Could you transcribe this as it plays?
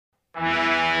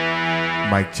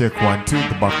Mic check 1, 2. The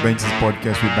Backbenchers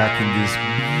podcast. We're back in this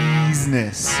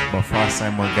business. But first,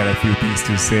 Simon got a few things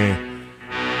to say.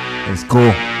 Let's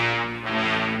go.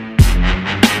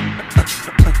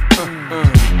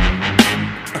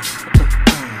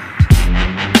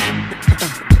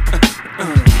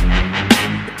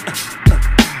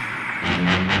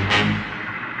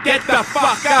 Get the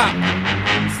fuck up.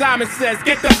 Simon says,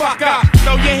 get the fuck up.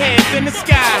 Throw your hands in the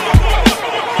sky.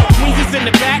 Weezer's in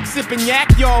the back, sipping yak.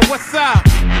 Yo, what's up?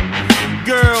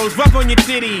 Girls, rub on your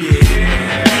titties.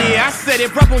 Yeah, I said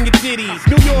it, rub on your titties.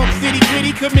 New York City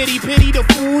gritty committee, pity the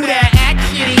fool that act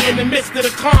shitty in the midst of the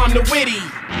calm, the witty.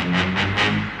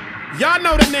 Y'all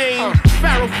know the name.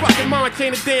 Pharaoh fucking mom,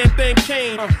 chain a damn thing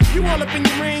change. You all up in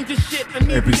your range of shit.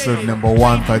 Episode number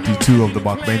 132 of the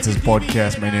Backbenchers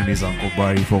podcast. My name is Uncle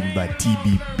Barry from the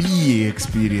TBP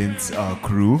Experience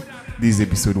crew. This is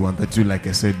episode 132. Like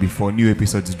I said before, new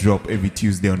episodes drop every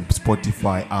Tuesday on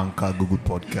Spotify, Anchor, Google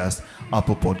Podcast,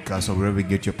 Apple Podcast, or wherever you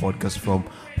get your podcast from.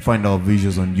 Find our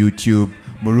visuals on YouTube.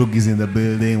 Marug is in the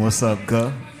building. What's up,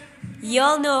 girl?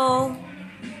 Y'all know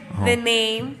the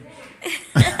name.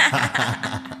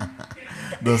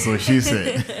 That's what she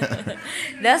said.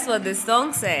 That's what the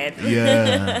song said.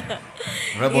 Yeah.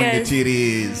 Rub on the Yes.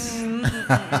 titties.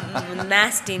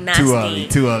 Nasty. Too early.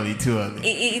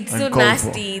 It's so Uncalled for.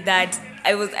 nasty that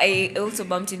I also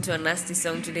bumped into a nasty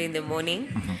song today in the morning.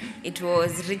 Mm-hmm. It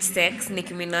was Rich Sex,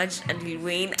 Nicki Minaj, and Lil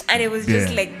Wayne, and it was just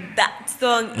Yeah. like that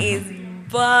song is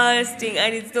bursting,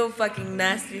 and it's so fucking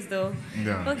nasty. So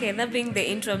Yeah. okay, that being the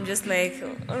intro, I'm just like,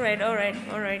 all right.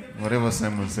 Whatever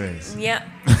Simon says. Yeah.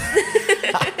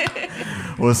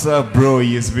 What's up, bro?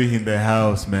 ESB in the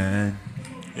house, man.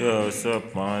 Yo, what's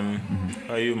up, man?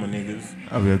 How you, my niggas?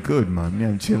 Oh, we're good, man. Me,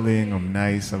 I'm chilling. I'm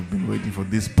nice. I've been waiting for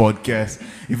this podcast.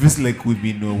 It feels like we've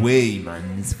been away, man.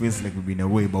 It feels like we've been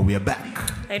away, but we are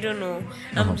back. I don't know.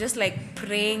 I'm just like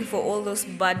praying for all those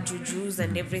bad jujus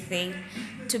and everything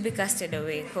to be casted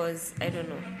away, because I don't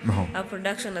know. Our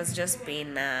production has just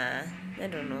been, I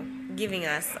don't know, giving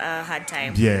us a hard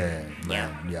time. Yeah,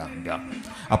 man. Yeah.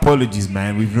 Apologies,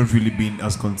 man. We've not really been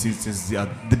as consistent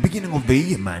at the beginning of the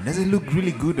year, man. Doesn't look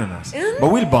really good on us.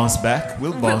 But we'll bounce back.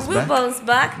 We'll bounce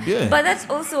back. Yeah. But that's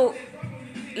also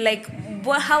like,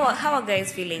 how are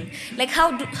guys feeling? Like,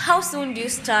 how soon do you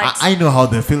start? I know how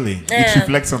they're feeling. It Yeah.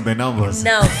 reflects on the numbers.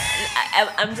 Now,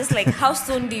 I'm just like, how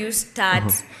soon do you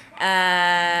start?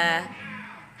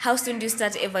 How soon do you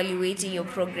start evaluating your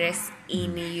progress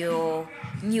in your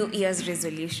New Year's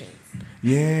resolutions?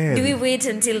 Yeah. Do we wait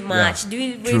until March? Yeah. Do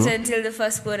we wait True. until the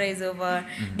first quarter is over?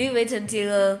 Do we wait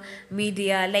until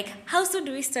media? Like, how soon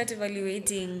do we start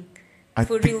evaluating? I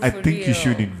For think real. you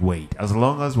shouldn't wait. As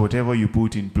long as whatever you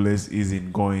put in place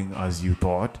isn't going as you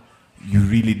thought, you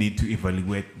really need to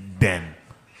evaluate then.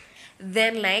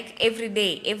 Then, like, every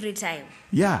day, every time.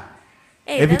 Yeah.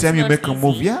 Hey, Every that's time you not make a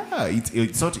move, easy. yeah,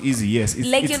 it's not easy. Yes, it's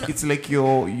Like, it's, you know- it's like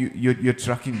you're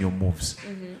tracking your moves.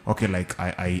 Okay, like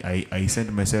I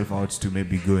sent myself out to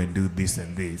maybe go and do this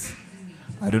and this.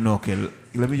 I don't know. Okay,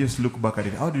 let me just look back at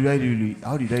it. How did I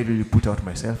really put out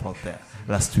myself out there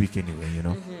last week anyway? You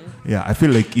know, yeah. I feel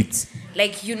like it's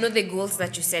Like, you know the goals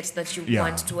that you set that you Yeah.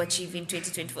 want to achieve in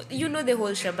 2024. You know the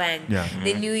whole shebang. Yeah.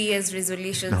 The New Year's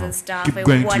resolutions Uh-huh. and stuff. Keep I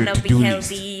going to want your to be to-do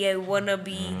healthy. I want to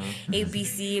be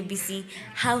ABC.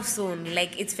 How soon?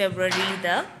 Like, it's February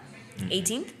the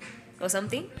 18th or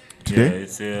something? today.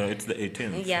 Yeah, it's the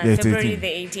 18th. Yeah, Yeah, it's February 18th. the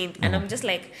 18th. And I'm just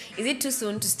like, is it too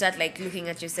soon to start like looking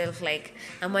at yourself like,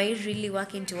 am I really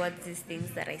working towards these things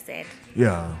that I said?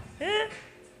 Yeah.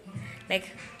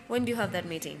 Like, when do you have that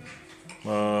meeting?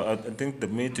 I think the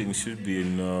meeting should be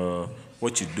in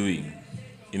what you're doing.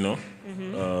 You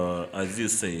know, as you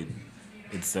said,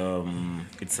 it's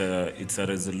a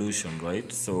resolution,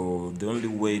 right? So the only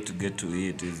way to get to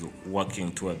it is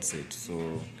working towards it.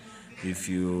 So if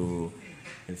you're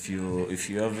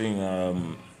having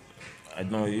I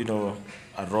don't know,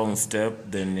 a wrong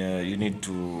step, then you need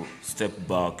to step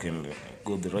back and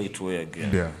go the right way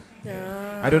again. Yeah.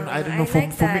 I don't know. I For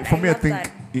like me, I love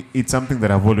think that. it's something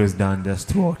that I've always done just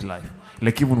throughout life.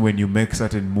 Like even when you make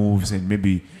certain moves and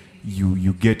maybe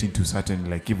you get into certain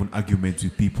like even arguments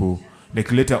with people,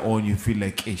 like later on you feel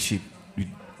like, hey shit,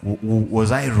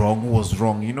 was I wrong? Who was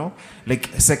wrong? You know, like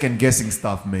second guessing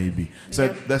stuff maybe. So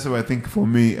that's why I think for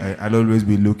me, I'll always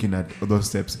be looking at those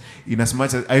steps. In as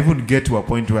much as I even get to a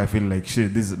point where I feel like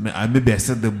shit, maybe I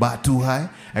set the bar too high.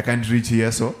 I can't reach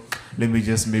here, so let me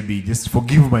just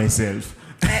forgive myself.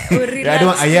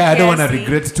 I don't want to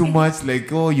regret too much.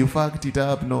 Like, oh, you fucked it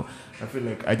up. No, I feel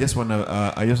like I just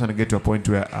wanna get to a point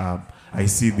where I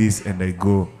see this and I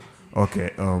go,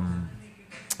 okay,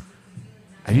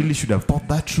 I really should have thought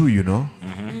that through, you know?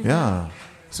 Yeah.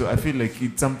 So I feel like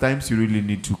sometimes you really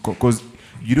need to, because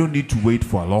you don't need to wait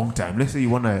for a long time. Let's say you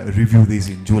want to review this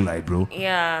in July, bro.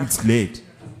 Yeah. It's late.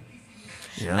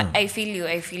 Yeah. I feel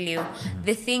you.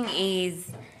 The thing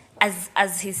is,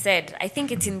 as he said, I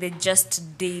think it's in the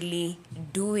just daily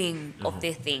doing of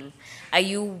the thing. Are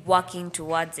you working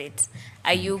towards it?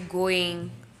 Are you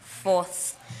going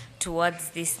forth towards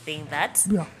this thing that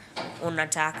Yeah.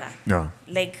 unataka? Yeah.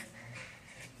 Like,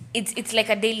 it's like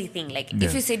a daily thing. Like, Yeah.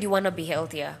 if you said you want to be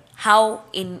healthier, how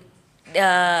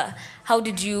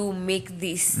did you make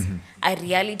this a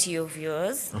reality of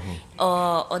yours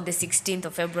on the 16th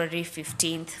of February,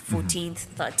 15th, 14th,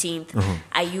 13th?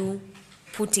 Are you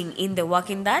putting in the work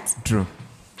in that? True.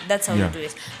 That's how Yeah. you do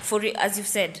it. As you've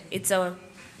said, it's a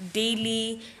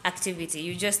daily activity.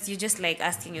 You just like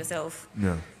asking yourself,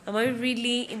 Yeah. am I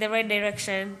really in the right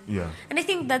direction? Yeah. And I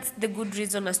think that's the good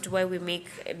reason as to why we make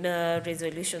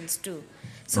resolutions too.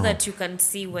 So that you can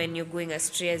see when you're going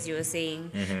astray, as you were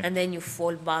saying, and then you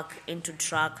fall back into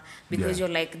track because Yeah.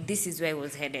 you're like, this is where I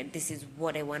was headed. This is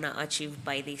what I want to achieve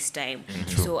by this time.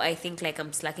 True. So I think like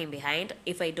I'm slacking behind.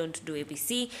 If I don't do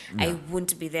ABC, I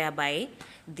won't be there by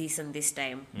this and this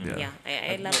time. Yeah.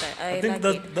 I love that. I think like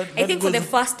that- it. that- I that think for the goes-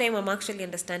 first time, I'm actually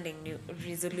understanding new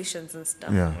resolutions and stuff.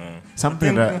 Yeah.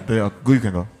 Something that go, you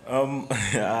can go.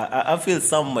 I feel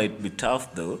some might be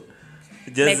tough though.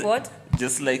 Just, Like what?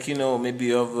 Just like, maybe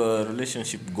you have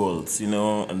relationship goals,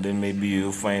 and then maybe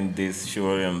you find this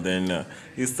sure, and then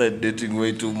you start dating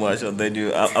way too much, and then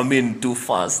too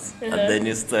fast, and then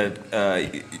you start,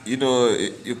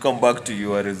 you come back to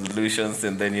your resolutions,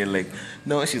 and then you're like,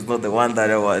 no, she's not the one that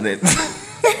I wanted.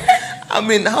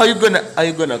 How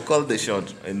you gonna call the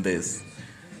shot in this?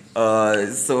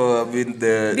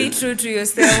 Be true to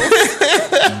yourself.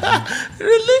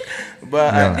 Really?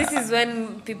 But Yeah. This is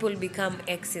when people become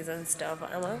exes and stuff.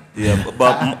 Yeah,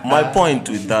 but my point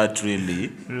with that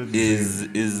really is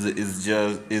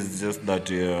just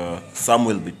that some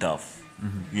will be tough,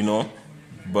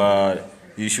 but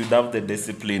you should have the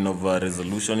discipline of a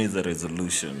resolution is a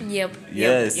resolution. Yep.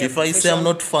 Yes, yep, if I for say I'm sure.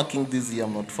 not fucking this year,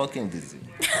 I'm not fucking this year.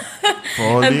 For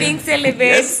all I'm the- being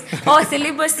celibate.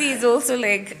 Celibacy is also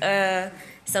like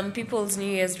some people's New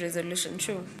Year's resolution.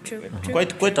 True.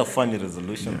 Quite a funny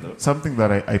resolution though. Something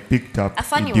that I picked up A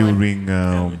funny during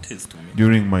It is to me.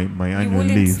 during my annual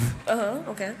wouldn't- leave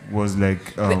Okay. was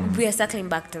like We are circling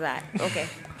back to that. Okay.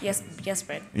 Yes,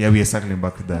 Fred. yeah, we are circling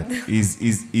back to that.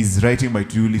 Is writing my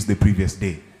to-do list the previous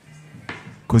day.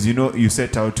 Because you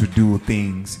set out to do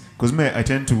things. Because I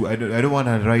tend to I don't want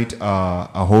to write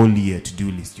a whole year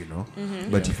to-do list,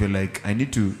 But if you're like I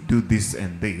need to do this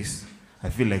and this, I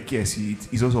feel like yes,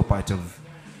 it's also part of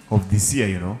this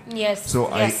year, Yes. So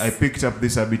yes. I picked up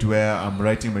this habit where I'm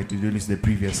writing my to-do list the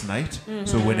previous night.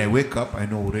 So when I wake up, I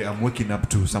know I'm waking up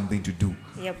to something to do.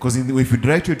 Yep. Because if you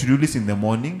write your to-do list in the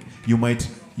morning, you might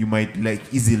like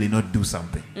easily not do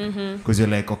something. Because you're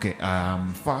like, okay,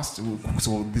 fast.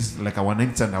 So this like a one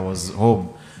instant I was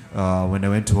home when I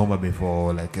went to Homa Bay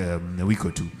for like a week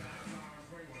or two.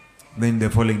 Then the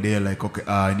following day, like, okay,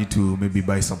 I need to maybe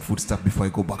buy some food stuff before I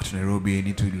go back to Nairobi. I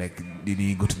need to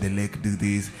go to the lake, do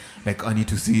this. Like, I need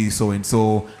to see so and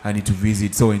so. I need to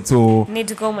visit so and so. Need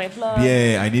to call my plug.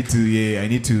 Yeah, I need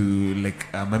to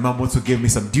like. My mom also gave me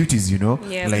some duties, Yeah.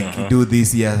 like do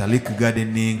this. Yeah, like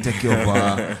gardening, take care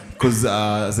of. Because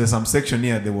there's some section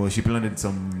here. She planted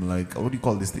some like what do you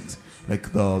call these things?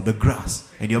 Like the grass,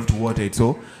 and you have to water it.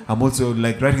 So I'm also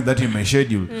like writing that in my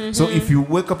schedule. So if you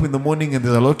wake up in the morning and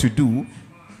there's a lot to do,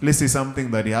 let's say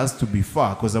something that it has to be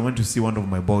far, because I went to see one of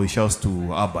my boys, shouts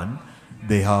to Urban.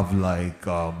 They have like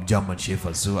German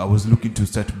Shepherds, so I was looking to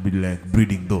start to be like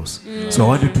breeding those. So I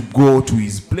wanted to go to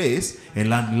his place and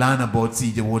learn about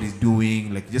CJ, what he's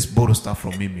doing, like just borrow stuff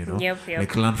from him, Yep.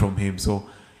 like learn from him. So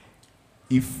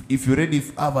if you already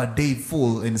have a day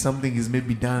full and something is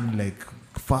maybe done like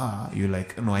far, you're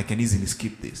like, no, I can easily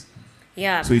skip this.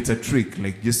 Yeah. So it's a trick,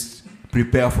 like just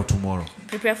prepare for tomorrow.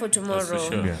 Prepare for tomorrow. That's for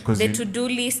sure. Yeah, 'cause The you- to-do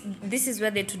list. This is where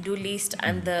the to-do list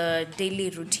and the daily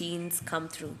routines come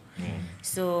through.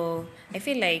 So I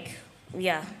feel like,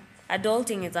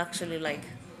 adulting is actually like.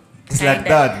 It's like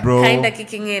that, bro. Kinda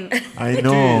kicking in. I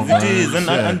know. It is, and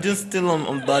man. I'm just still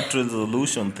on that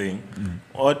resolution thing.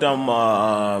 What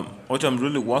I'm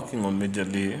really working on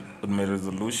majorly on my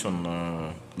resolution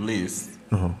list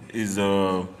is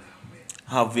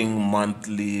having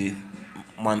monthly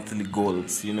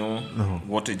goals.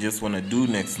 What I just want to do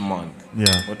next month.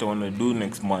 Yeah. What I want to do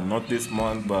next month, not this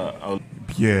month, but I'll.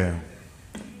 Yeah.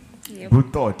 Yep.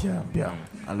 Good thought, yeah.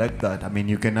 I like that. I mean,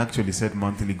 you can actually set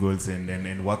monthly goals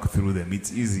and work through them.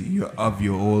 It's easy. You have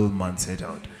your whole month set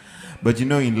out. But you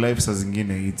know, in life,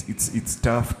 sazingine, it's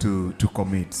tough to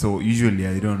commit. So usually,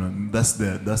 I don't know. That's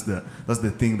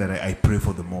the thing that I pray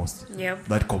for the most. Yep.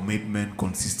 That commitment,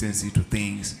 consistency to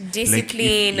things,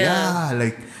 Discipline.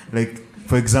 Like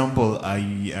for example, I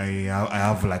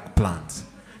have like plants,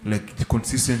 like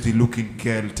consistently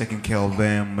taking care of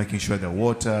them, making sure they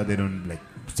water, they don't like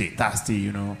stay thirsty.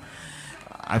 You know,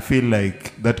 I feel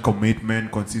like that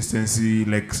commitment, consistency,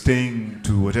 like staying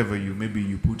to whatever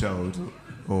you put out,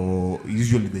 or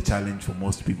usually the challenge for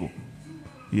most people.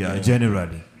 Yeah.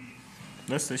 Generally.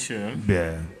 That's for sure.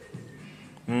 Yeah.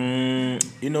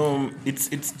 You know,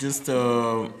 it's just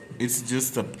a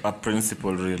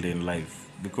principle really in life,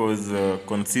 because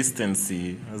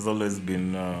consistency has always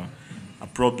been a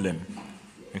problem,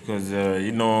 because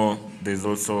you know, there's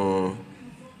also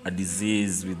a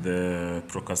disease with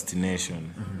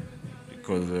procrastination,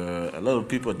 because a lot of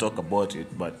people talk about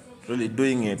it, but really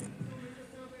doing it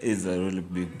is a really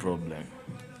big problem.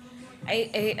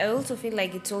 I also feel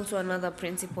like it's also another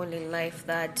principle in life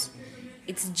that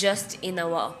it's just in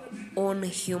our own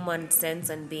human sense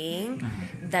and being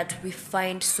that we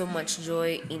find so much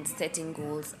joy in setting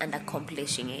goals and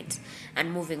accomplishing it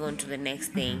and moving on to the next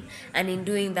thing. And in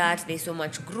doing that, there's so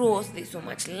much growth, there's so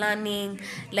much learning.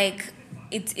 Like,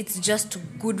 it's just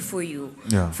good for you.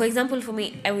 Yeah. For example, for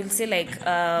me, I will say like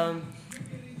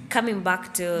coming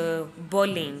back to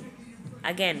bowling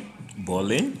again.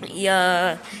 Bowling?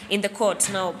 Yeah, in the court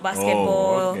now,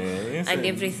 basketball okay. and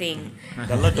everything.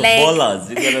 A lot of Like- ballers.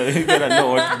 You gotta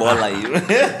know what baller you.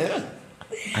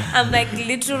 I'm like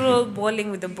literal bowling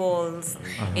with the balls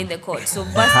in the court. So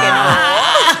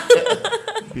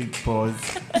basketball. Big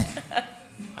pause.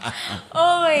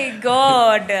 Oh my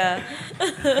god.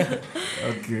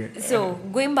 Okay. So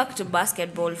going back to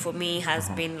basketball for me has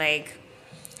been like,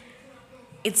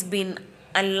 it's been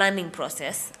a learning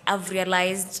process. I've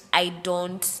realized I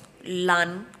don't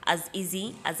learn as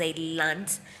easy as I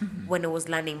learned when I was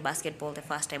learning basketball the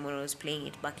first time when I was playing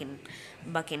it back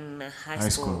in high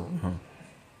school.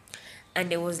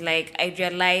 And it was like I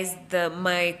realized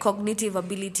my cognitive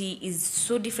ability is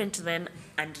so different then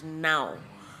and now.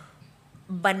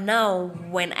 But now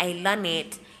when I learn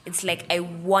it, it's like I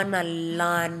wanna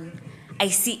learn. I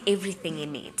see everything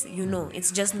in it, you know.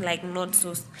 It's just like not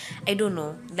so, I don't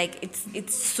know, like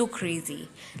it's so crazy.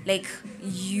 Like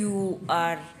you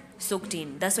are soaked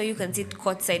in. That's why you can sit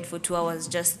courtside for 2 hours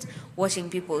just watching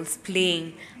people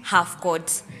playing half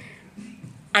court,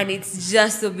 and it's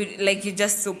just so like you're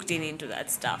just soaked into that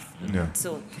stuff. Yeah.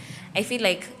 So I feel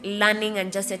like learning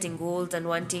and just setting goals and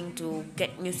wanting to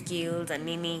get new skills and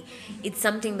it's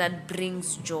something that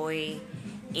brings joy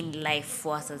in life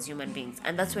for us as human beings.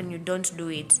 And that's when you don't do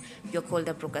it, you're called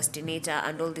a procrastinator,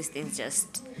 and all these things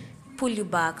just pull you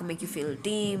back, make you feel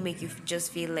dim, make you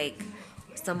just feel like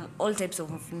all types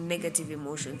of negative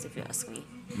emotions, if you ask me.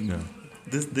 Yeah.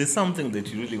 There's something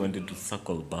that you really wanted to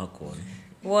circle back on.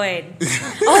 What?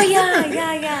 Oh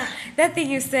yeah. That thing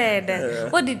you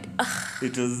said. What did?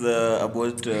 It was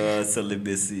about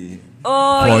celibacy.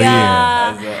 Oh Oh,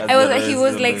 yeah. yeah. I was. As a He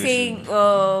was like resolution.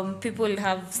 saying people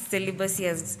have celibacy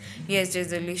as New Year's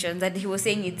resolutions, and he was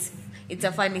saying it's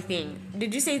a funny thing.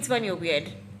 Did you say it's funny or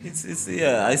weird? It's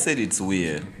yeah. I said it's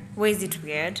weird Why is it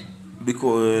weird?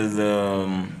 because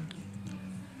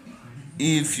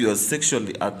if you are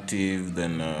sexually active,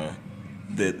 then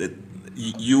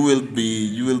you will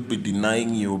be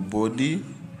denying your body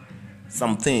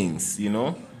some things, you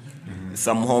know.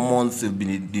 Some hormones will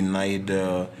be denied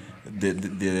their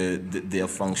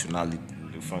functionality,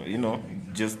 you know,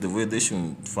 just the way they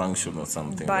should function or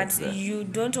something like But that. you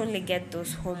don't only get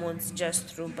those hormones just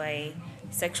through by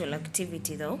sexual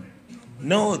activity, though.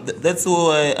 No, that's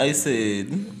why I said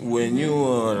when you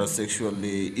are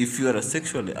if you are a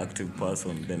sexually active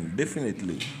person, then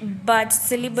definitely. But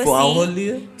celibacy. For a whole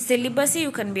year? Celibacy, you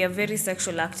can be a very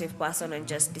sexual active person and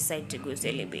just decide to go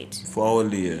celibate, For a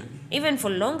whole year. even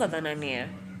for longer than a year.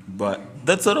 But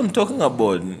that's what I'm talking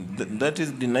about. That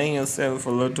is denying yourself a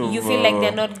lot of. You feel like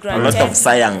they're not a lot granted? of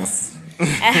science.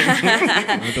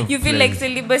 You feel like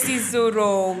celibacy is so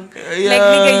wrong. Yeah, Like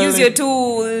nigga, use like- your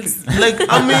tools. Like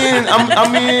I mean,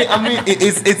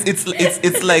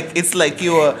 it's like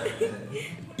your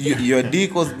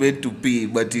dick was made to pee,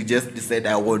 but you just decide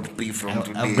I won't pee from I'm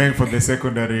today. going for the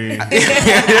secondary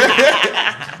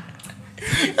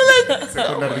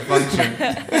secondary function.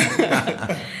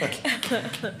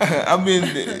 I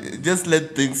mean, just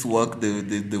let things work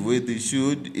the way they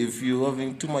should. If you're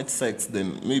having too much sex,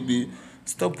 then maybe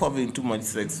stop having too much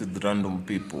sex with random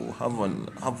people.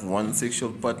 Have one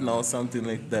sexual partner or something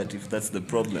like that, if that's the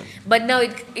problem. But now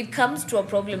it comes to a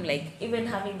problem, like even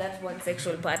having that one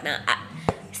sexual partner.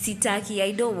 sitaki,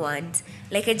 I don't want.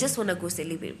 Like, I just want to go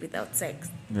celebrate without sex.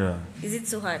 Yeah. Is it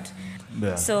so hard?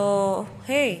 Yeah. So,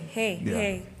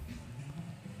 hey.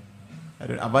 I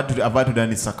don't, I've had to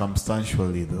done it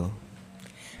circumstantially though.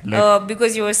 Like,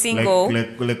 Because you were single.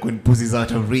 like when pussy's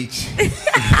out of reach.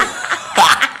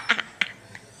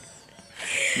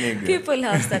 People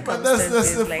have But circumstances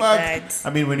that's the like fact. that.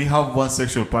 I mean, when you have one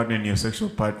sexual partner and your sexual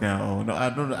partner, oh no, I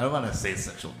don't want to say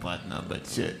sexual partner, but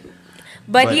shit.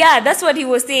 But yeah, that's what he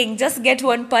was saying. Just get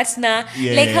one partner.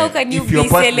 Yeah, Like, how can you if your be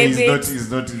partner celibate?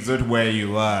 is not where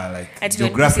you are, like At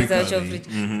 20 pieces out of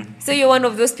geographically. it. So you're one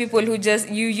of those people who just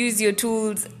you use your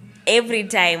tools every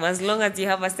time as long as you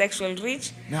have a sexual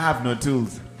reach. I have no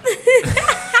tools.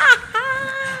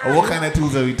 What kind of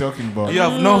tools are we talking about? You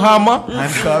have no hammer?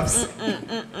 Handcuffs?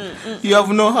 You have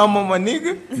no hammer, my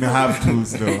nigga? No, I have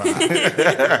tools though.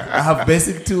 I have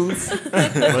basic tools, but I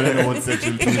don't know what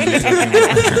sexual tools you're talking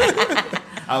about.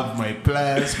 I have my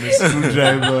pliers, my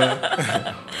screwdriver,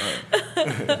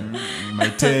 my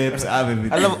tapes, I have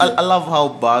everything. I love how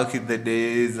back in the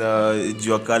days,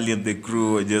 Juakali and the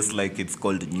crew were just like, it's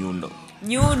called Nyundo.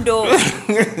 Nyundo.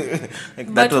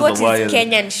 Like, But that was what a while. is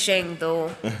Kenyan Sheng though?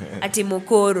 Ati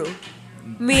Mokoro.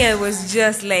 Me, I was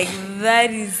just like,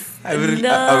 that is. Are we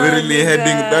really heading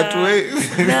that way?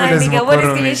 Nah, does nigga, what is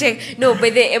Mokoro Kenyan mean? Sheng? No,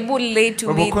 but they able lay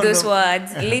to me Mokoro. those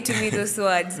words. Lay to me those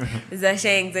words. Za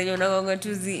Sheng, zenye unagonga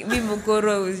tuzi. Me,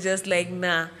 Mokoro was just like,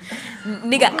 nah.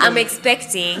 Nigga, I'm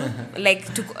expecting like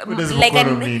to does like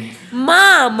Mokoro mean?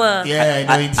 Mama. Yeah,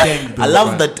 I know in Sheng. I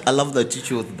love that. I love that you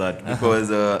chose that because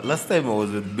last time I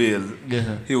was with Bill,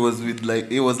 Yeah. he was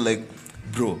like,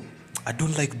 bro, I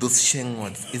don't like those Sheng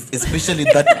words, especially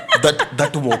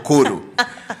that Mokoro,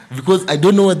 because I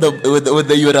don't know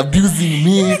whether you're abusing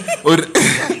me or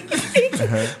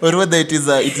or whether it is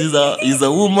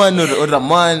a woman or a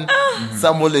man.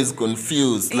 Some always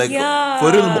confused. Like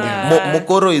for real,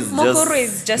 Mokoro is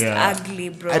just just ugly,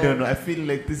 bro. I don't know. I feel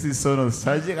like this is so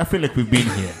nostalgic. I feel like we've been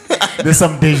here. There's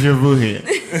some deja vu here.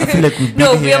 I feel like we've been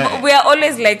No, here. we are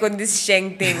always like on this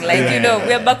Sheng thing. Like, Yeah. you know,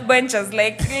 we are backbenchers.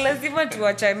 Like, lazima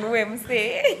tuwachanue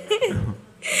mse.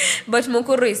 But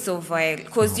Mokoro is so vile.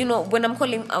 Because, you know, when I'm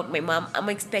calling out my mom, I'm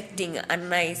expecting a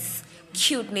nice,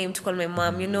 cute name to call my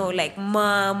mom. You know, like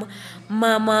mom,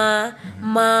 mama,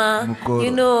 ma. Mokoro.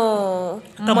 You know,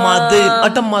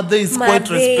 Ata mother is quite Made,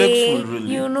 respectful,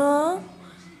 really. You know?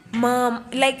 Mom,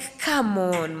 like, come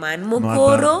on, man.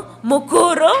 Mokoro.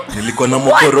 Nilikuwa na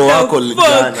What mokoro the wako fuck?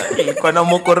 jana. Nilikuwa na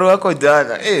mokoro wako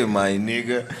jana. Hey, my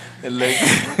nigga. Like,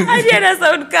 I hear that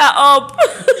sound car up.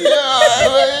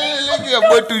 yeah, like you're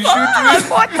about to shoot me.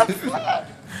 What the fuck?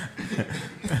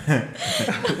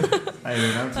 I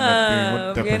don't know.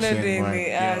 I'm not doing We're what not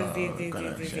type of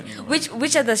doing Sheng it. word.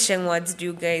 Which other Sheng words do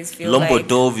you guys feel Lombo like?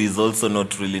 Tov is also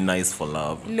not really nice for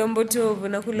love. Lombotovu,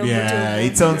 nakulombotovu. Yeah,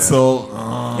 it sounds so.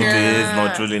 It is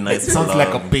not really nice It for sounds love.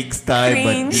 like a pigsty, but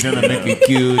Cringe. you're gonna make it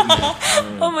cute.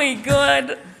 Oh my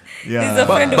god. Yeah. There's a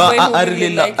friend of mine who I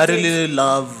really likes it. really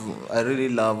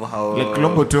love how Like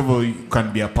Lombo Tovo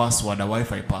can be a password, a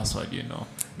Wi-Fi password, you know.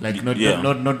 Like not Yeah.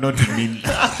 not to mean.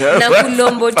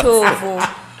 Nakulombotovu.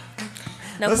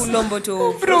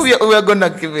 Nakulombotovu. Bro, we're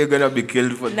gonna be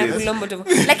killed for this. Nakulombotovu.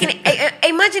 Like I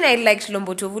imagine I liked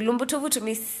Lombotovu. Lombotovu to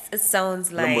me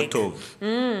sounds like Lombo Tov.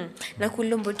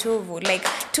 Nakulombotovu. Like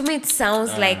to me it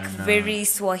sounds like very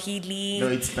Swahili. No,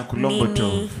 it's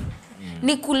Nakulombotov.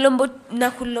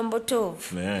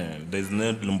 Nakulombotov. Man, there's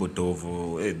no Lombo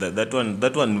Tov. Hey,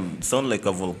 that one sound like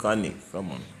a volcanic.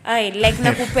 Come on. Ay, like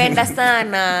nakupenda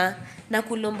sana.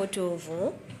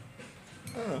 Nakulombotovu.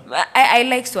 I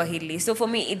like Swahili, so for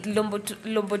me it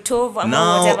Lombotov or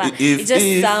Now, whatever. It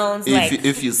just sounds like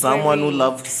if you're someone who very-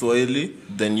 loves Swahili,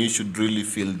 then you should really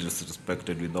feel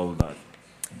disrespected with all that.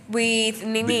 with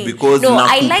Nini. Because no,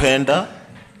 I like Nakupenda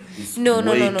is no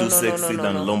way too sexy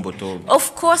than Lombo Tov.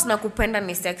 Of course, Nakupenda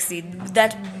is sexy.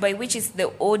 That by which is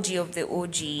the OG of the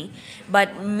OG.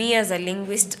 But me as a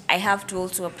linguist, I have to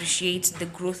also appreciate the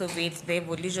growth of it, the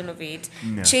evolution of it.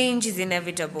 Yeah. Change is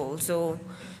inevitable, so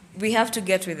we have to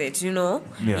get with it. You know,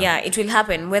 Yeah. it will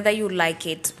happen whether you like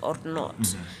it or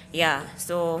not. Yeah,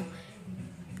 so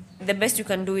the best you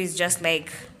can do is just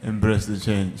like Embrace the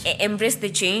change. embrace the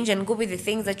change and go with the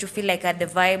things that you feel like are the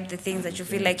vibe, the things that you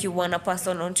feel like you want to pass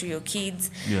on to your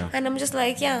kids. Yeah. And I'm just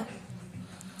like, yeah,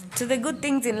 to the good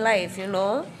things in life, you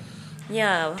know.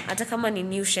 Yeah, hata kama ni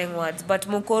new Sheng words, but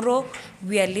Mokoro,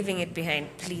 we are leaving it behind,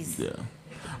 please. Yeah.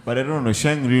 But I don't know,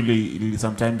 Sheng really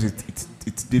sometimes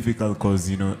it's difficult because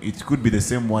you know it could be the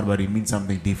same one but it means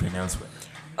something different elsewhere.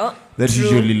 Oh, That true.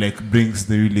 usually like brings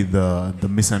the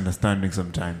misunderstanding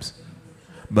sometimes.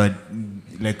 But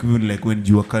like even like when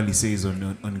Jua Kali says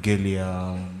on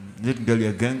Gelia, is it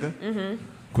Gelia Ganga?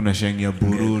 Kuna sheng ya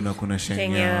Buru na kuna sheng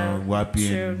Sheng ya ya- wapi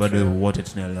true, and bado true. wote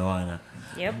tunaelewana.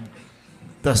 Yep.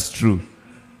 That's true.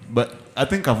 But I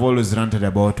think I've always ranted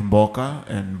about Mboka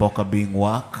and Mboka being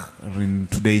whack in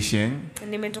today's Sheng.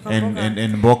 Nimetoka And, Mboka.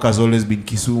 and Mboka has always been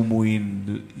Kisumu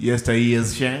in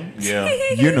yesteryear's Sheng. Yeah.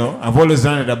 You know, I've always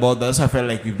ranted about that, so I felt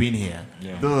like we've been here.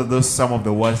 Yeah. Those some of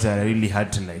the words that I really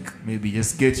had to like maybe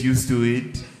just get used to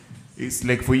it. It's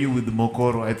like for you with the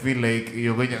Mokoro, I feel like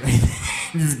you're going to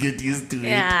just get used to it.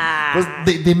 Yeah.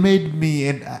 Because they made me,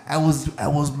 and I was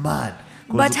mad.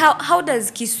 'Cause But how does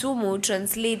Kisumu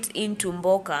translate into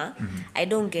Mboka? I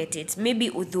don't get it. Maybe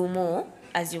Udhumo,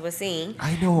 as you were saying.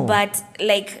 I know. But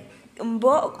like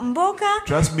Mboka,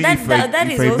 Trust me, that if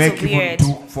is I also make weird.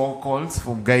 even 2 phone calls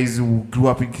from guys who grew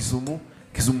up in Kisumu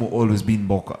always been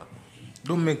Mboka.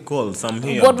 Don't make calls. I'm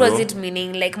here. What bro. was it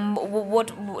meaning? Like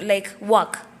what? Like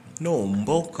work? No,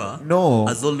 Mboka No.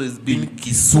 has always been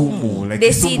Kisumu. Like The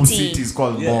Kisumu city. city is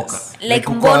called Yes. Mboka. Like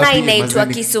uko mbona wapi, inaitwa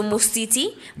mazeni- Kisumu City?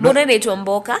 Mbona inaitwa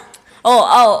Mboka?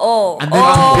 Oh. And then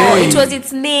today- It was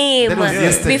its name. That was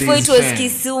yesterday's Before it was Sheng.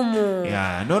 Kisumu.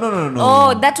 Yeah, no.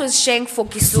 Oh, that was Sheng for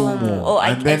Kisumu. Oh,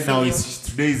 and then I now feel you. it's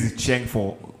today is Sheng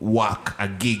for work, a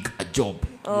gig, a job.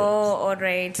 Oh, all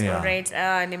right.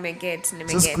 Yeah. Nimeget.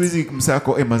 So siku hizi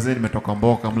msako mazeni nimetoka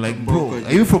Mboka. I'm like, bro,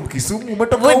 are you from Kisumu?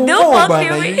 Umetoka What the Umo fuck, bana.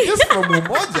 really? You just from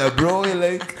Umoja, bro.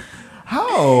 You're like,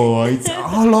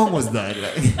 how long was that?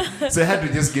 Like, so I had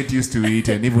to just get used to it,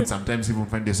 and even sometimes even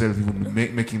find yourself even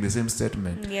making the same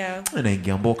statement. Yeah.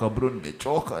 Naingia Mboka, bro,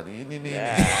 nimechoka nini.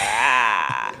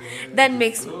 That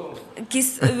makes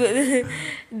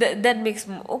that makes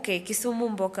okay. Kisumu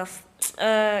Mboka.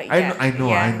 Yeah, I know.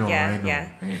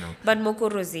 But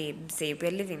Mokoro say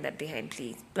we're leaving that behind,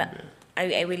 please. But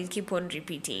I will keep on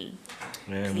repeating.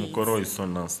 Yeah, Please. Mukoro is so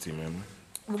nasty, man.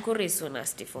 Mokoro is so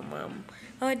nasty for mom.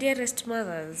 Our dearest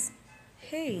mothers.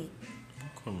 Hey,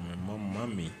 Call my mom,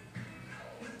 mommy.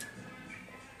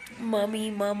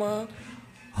 mommy, mama.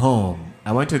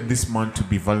 I wanted this man to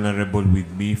be vulnerable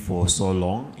with me for so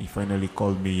long. He finally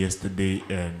called me yesterday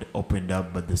and opened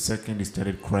up, but the second he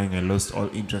started crying, I lost all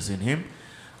interest in him.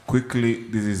 Quickly,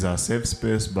 this is a safe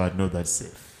space, but not that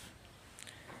safe.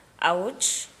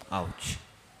 Ouch. Ouch.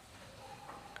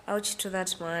 Ouch to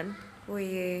that man. Oh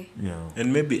yeah. Yeah.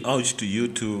 And maybe ouch to you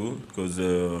too, because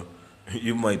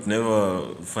you might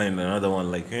never find another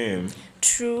one like him.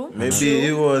 True. Maybe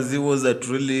he was at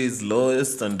really his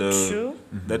lowest, and True.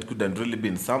 that could have really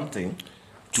been something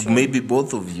to maybe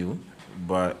both of you.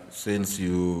 But since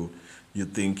you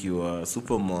think you are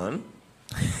Superman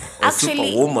or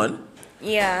Actually- Superwoman,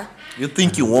 Yeah. you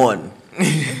think you won.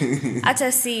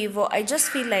 Hata si hivyo, I just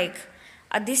feel like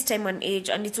at this time and age,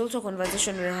 and it's also a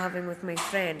conversation we were having with my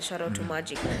friend, shout out to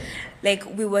Magic, like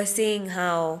we were saying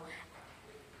how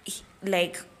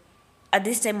like at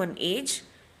this time and age,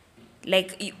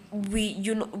 like we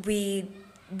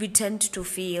tend to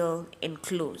feel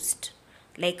enclosed,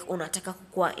 like unataka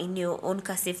kukua in your own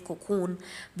safe cocoon,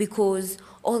 because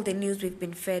all the news we've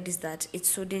been fed is that it's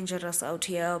so dangerous out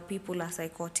here. People are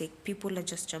psychotic. People are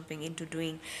just jumping into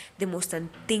doing the most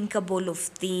unthinkable of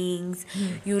things,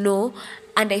 you know.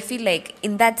 And I feel like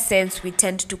in that sense we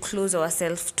tend to close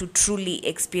ourselves to truly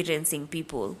experiencing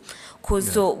people.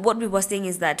 So what we were saying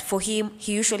is that for him,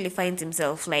 he usually finds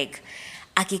himself like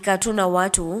akikatuna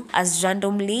watu as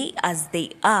randomly as they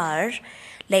are,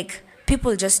 like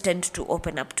people just tend to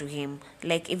open up to him.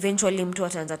 Like eventually mtu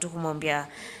ataanza tu kumwambia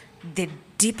the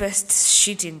deepest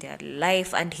shit in their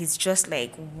life, and he's just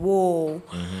like, whoa,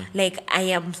 like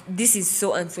this is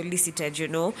so unsolicited, you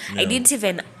know. I didn't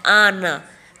even earn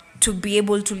to be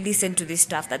able to listen to this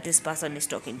stuff that this person is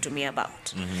talking to me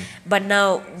about. But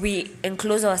now we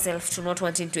enclose ourselves to not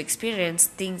wanting to experience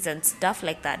things and stuff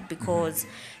like that because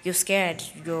you're scared,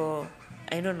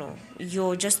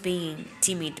 you're just being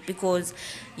timid because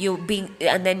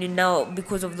and then you now,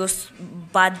 because of those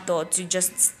bad thoughts, you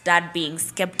just start being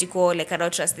skeptical, like I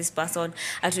don't trust this person.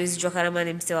 Hatuwezi jua kama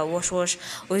ni mse wa wash,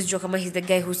 huwezi jua kama he's the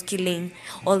guy who's killing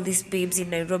all these babes in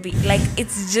Nairobi. Like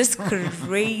it's just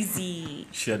crazy.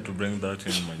 She had to bring that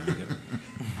in, my nigga.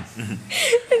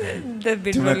 They've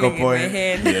been To make a rolling in my point.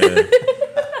 head. Yeah.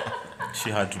 She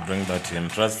had to bring that in.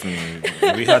 Trust me.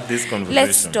 We had this conversation.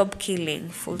 Let's stop killing.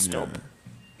 Full stop.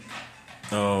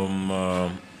 I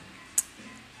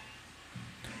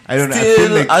don't know. I Still,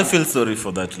 feel like I feel sorry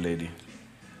for that lady.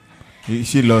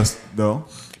 she lost though.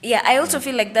 Yeah, I also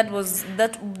feel like that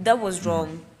was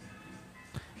wrong.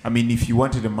 I mean, if you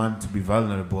wanted a man to be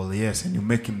vulnerable, yes, and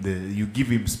you give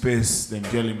him space, then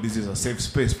tell him this is a safe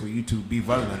space for you to be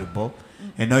vulnerable,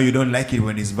 and now you don't like it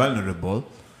when he's vulnerable,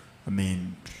 I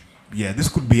mean, yeah, this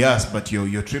could be us, but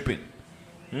you're tripping.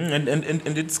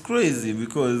 And it's crazy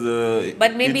because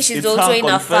But maybe it's, she's it's also her in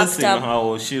a fucked confessing up.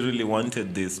 how she really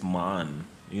wanted this man,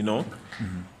 you know.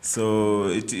 So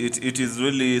it is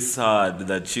really sad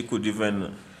that she could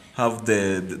even have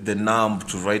the nerve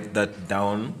to write that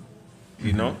down,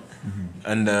 you know,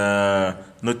 and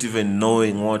not even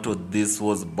knowing what this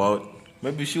was about.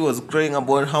 Maybe she was crying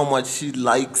about how much she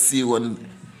likes you, and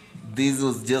this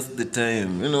was just the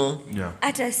time, you know. Yeah.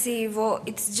 Hata sivyo,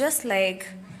 it's just like,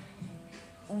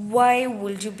 why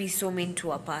would you be so mean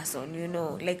to a person, you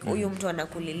know? Like, huyu mtu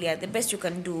anakulilia. The best you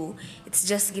can do, it's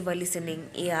just give a listening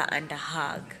ear and a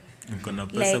hug. Niko na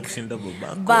pesa Like, kushinda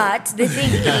babako. but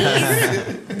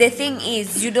the thing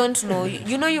is, you don't know.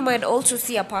 You know, you might also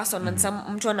see a person and some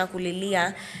mtu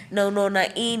anakulilia na unaona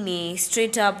hii ni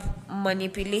straight up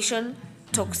manipulation,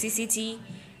 toxicity,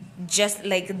 just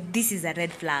like this is a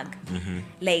red flag.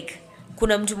 Like,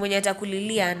 kuna mtu mwenye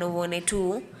atakulilia na uone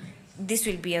tu, this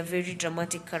will be a very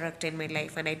dramatic character in my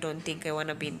life and I don't think I want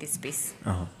to be in this space.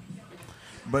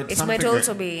 But It something might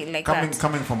also be like that.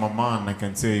 coming from a man, I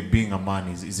can say being a man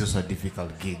is just a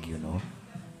difficult gig, you know.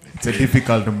 It's a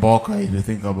difficult mboka if you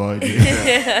think about it.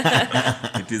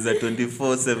 It is a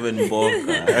 24/7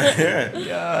 boka.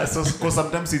 Yeah, so cause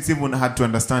sometimes it's even hard to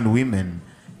understand women.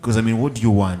 Because I mean, what do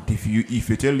you want? If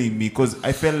you're telling me, because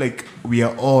I feel like we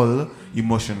are all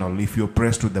emotional if you're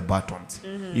pressed with the buttons.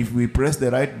 If we press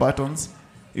the right buttons,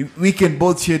 we can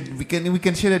both shed we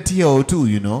can shed a tear or two,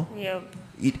 you know. Yep.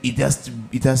 It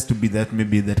has to be that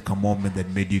maybe that moment that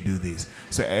made you do this.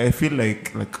 So I feel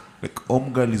like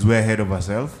Girl is way ahead of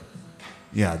herself.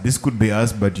 Yeah, this could be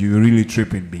us, but you're really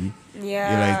tripping, B. Yeah.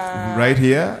 You're like right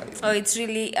here. Oh, it's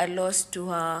really a loss to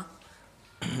her.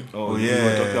 Oh yeah, you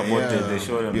were talking about the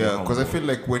show. and the Yeah, because I humble. feel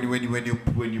like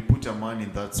when you put a man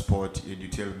in that spot and you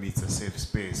tell me it's a safe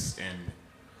space, and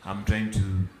I'm trying to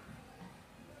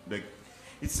like,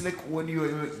 it's like when we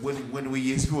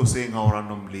were saying how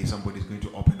randomly somebody's going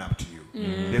to open up to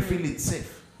you, they feel it's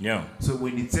safe. Yeah. So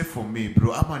when it's safe for me,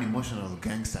 bro, I'm an emotional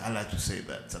gangster. I like to say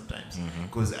that sometimes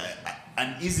because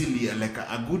and easily like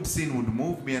a good scene would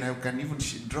move me, and I can even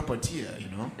drop a tear. You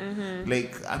know,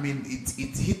 like I mean,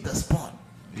 it hit the spot.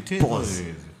 It is. Pause. What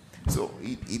it is. So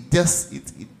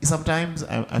it sometimes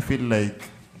I feel like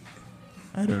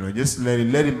I don't know, just let it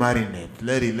marinate,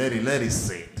 let it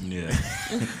sit. Yeah.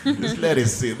 Just let it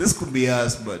sit. This could be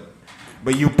us, but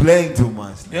you're playing too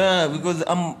much. Yeah, because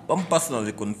I'm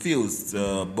personally confused.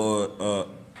 But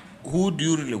who do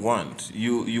you really want?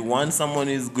 You want someone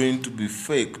who's going to be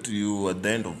fake to you at the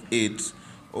end of it,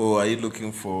 or are you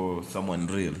looking for someone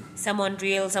real? Someone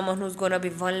real, someone who's gonna be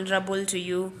vulnerable to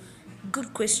you.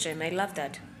 Good question. I love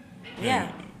that.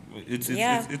 Yeah.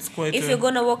 It's quite. If you're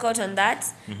gonna walk out on that,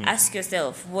 ask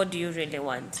yourself, what do you really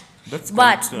want? That's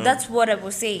But quite, that's what I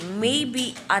was saying.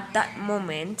 Maybe at that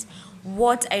moment,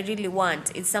 what I really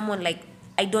want is someone like,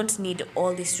 I don't need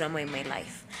all this drama in my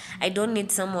life. I don't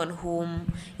need someone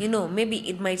whom, you know, maybe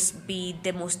it might be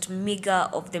the most meager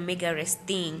of the meagerest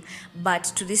thing, but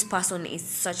to this person is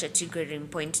such a triggering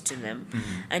point to them.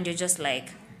 And you're just like,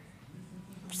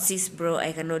 sis, bro,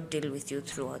 I cannot deal with you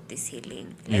throughout this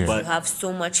healing. Like, Yeah. you have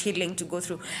so much healing to go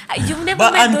through. You've never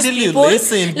But met those until you people.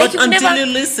 listen, Like, but you've until never- you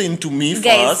listen to me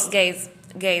guys, first.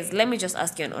 guys, let me just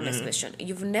ask you an honest question.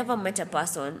 You've never met a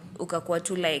person ukakuwa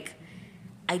tu like,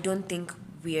 I don't think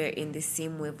we're in the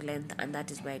same wavelength, and that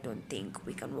is why I don't think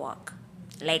we can work.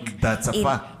 Like, That's a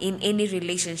fact. in any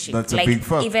relationship. That's a like, big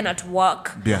fact. even at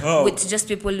work, Yeah. Oh. with just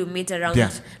people you meet around,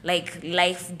 Yeah. like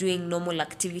life, doing normal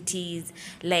activities,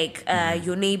 like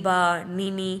your neighbor,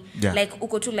 Nini. Yeah. Like,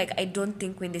 uko tu, like, I don't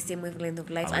think we're in the same wavelength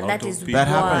of life, A and lot that of is people- That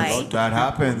why. happens. That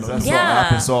happens. That's what Yeah.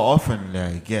 happens so often.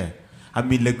 Like, yeah. I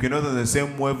mean, like, you know, they're the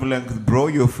same wavelength, bro.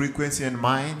 Your frequency and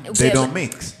mine, they Yeah. don't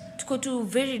mix. Tuko two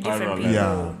very different Parallel. people.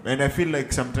 Yeah, and I feel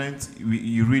like sometimes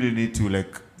you really need to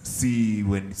like see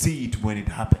it when it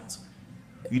happens.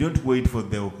 You don't wait for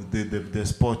the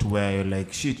spot where you're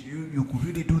like, shit, you could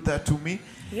really do that to me.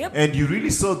 Yep. And you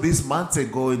really saw this months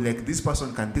ago, like this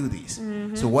person can do this.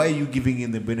 So why are you giving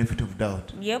him the benefit of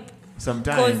doubt? Yep.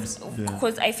 Sometimes.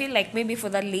 Because I feel like maybe for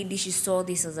that lady, she saw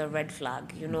this as a red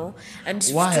flag, you know, and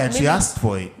Why? And she maybe- asked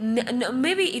for it.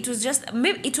 Maybe it was just,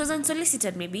 maybe it was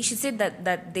unsolicited. Maybe she said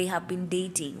that they have been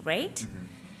dating, right?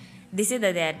 They said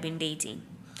that they had been dating.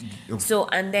 So,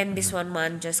 and then this one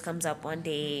man just comes up one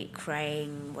day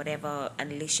crying, whatever,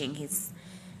 unleashing his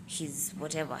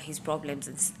whatever, his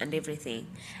problems and everything.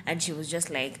 And she was just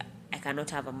like, I cannot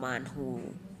have a man who.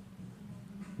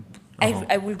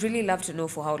 I would really love to know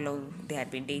for how long they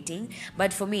had been dating.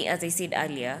 But for me, as I said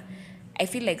earlier, I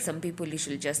feel like some people you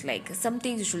should just like, some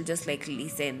things you should just like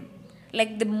listen.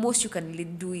 like the most you can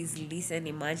do is listen,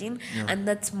 imagine, and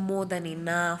that's more than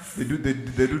enough. They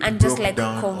do And to just broke like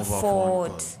down over a phone call.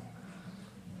 comfort.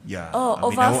 Yeah. Oh, I mean,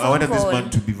 over I a phone wanted this call. man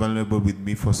to be vulnerable with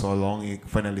me for so long. He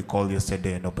finally called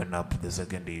yesterday and opened up the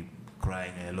second day,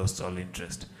 crying. I lost all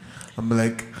interest. I'm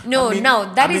like, No, I mean,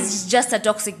 no, that I is just a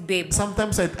toxic babe.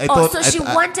 Sometimes I Oh, thought. so she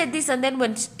I, wanted this, and then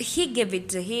when he gave it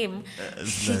to him,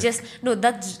 she like- just no.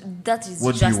 That is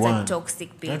What do you just a want?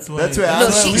 toxic babe. That's why. That's why. No,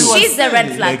 that's she- what we were she's the red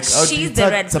saying. flag. Like, She's it's the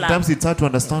hard- red flag. Sometimes it's hard to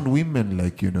understand women,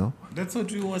 like, you know. That's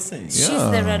what we were saying. She's the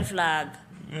Yeah. red flag.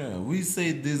 Yeah, we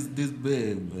say this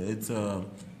babe.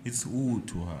 It's woo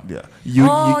to her.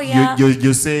 Yeah.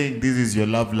 You're saying this is your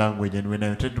love language, and when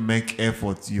I try to make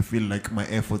efforts, you feel like my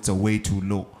efforts are way too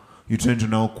low. You're trying to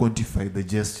now quantify the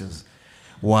gestures.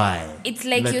 Why? It's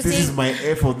like you're this is saying- my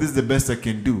effort. This is the best I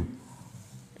can do.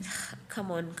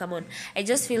 Come on. I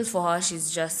just feel for her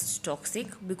she's just toxic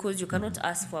because you cannot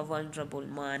ask for a vulnerable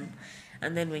man.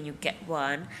 And then when you get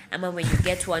one, when you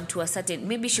get one to a certain,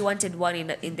 maybe she wanted one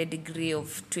in the degree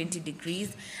of 20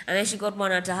 degrees, and then she got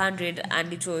one at 100,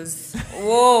 and it was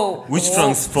whoa. Which whoa.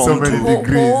 transforms So many to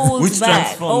degrees. which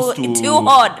transforms to too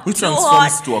hot. which too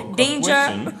transforms hot. to a Danger.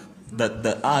 question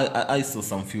that I saw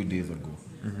some few days ago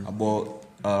about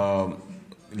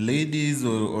ladies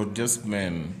or just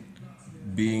men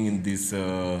being in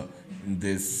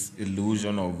this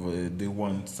illusion of they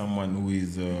want someone who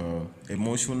is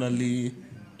emotionally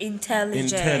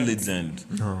intelligent,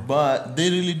 but they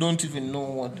really don't even know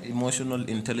what emotional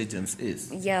intelligence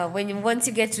is. Yeah, once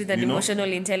you get with an You know?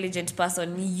 emotional intelligent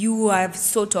person, you are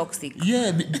so toxic.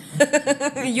 Yeah,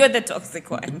 You're the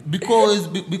toxic one. because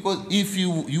if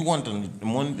you want an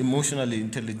emotionally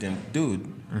intelligent dude,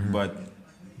 but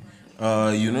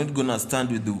you're not gonna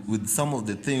stand with some of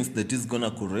the things that is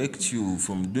gonna correct you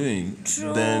from doing,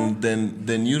 True.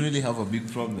 then you really have a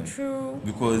big problem. True.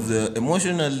 Because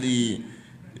emotionally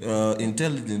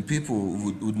intelligent people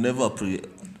would never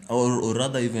or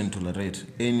rather even tolerate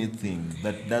anything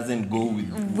that doesn't go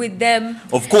with them.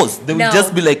 Of course, they will Now,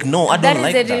 just be like, no, I don't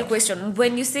like That is the real that. question.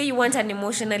 When you say you want an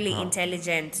emotionally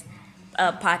intelligent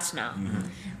partner,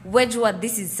 Wejua,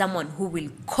 this is someone who will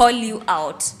call you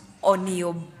out on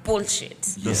your bullshit.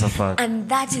 That's a fact. And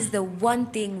that is the one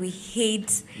thing we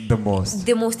hate The most.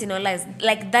 the most in our lives.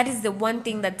 Like, that is the one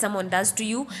thing that someone does to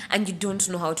you and you don't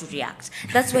know how to react.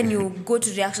 That's when you go to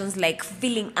reactions like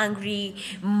feeling angry,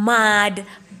 mad,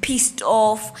 pissed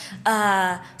off,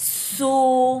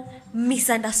 so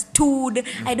misunderstood,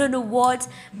 I don't know what.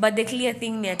 But the clear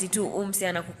thing ni ati tu umsi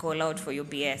anakucall out for your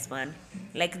BS, man.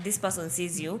 Like, this person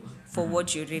sees you for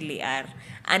what you really are,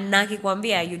 and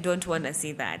nakikwambia you don't want to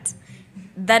see that.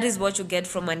 That is what you get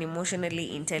from an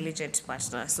emotionally intelligent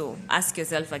partner. So ask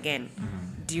yourself again,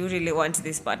 do you really want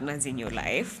these partners in your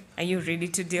life? Are you ready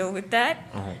to deal with that?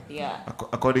 Yeah.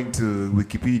 According to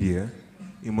Wikipedia,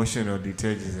 emotional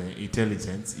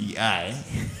intelligence, EI,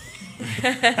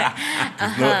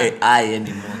 There's no AI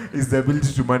anymore. is the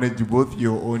ability to manage both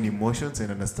your own emotions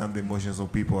and understand the emotions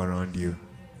of people around you.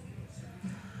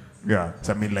 Yeah,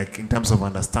 so I mean, like, in terms of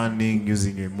understanding,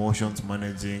 using your emotions,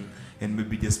 managing, and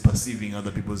maybe just perceiving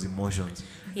other people's emotions.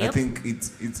 I Yep. think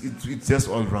it's just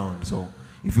all round. So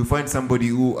if you find somebody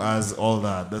who has all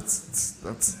that,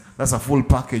 that's a full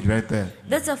package right there.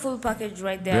 That's a full package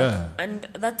right there. Yeah. And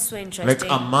that's so interesting. Like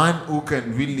a man who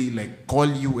can really like call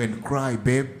you and cry,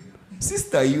 babe.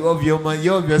 Sister, you have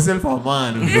yourself a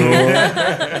man,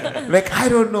 bro. Like, I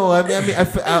don't know.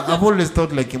 I've always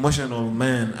thought like emotional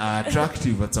men are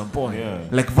attractive at some point. Yeah.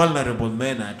 Like vulnerable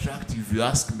men are attractive, if you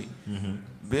ask me.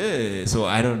 Yeah, so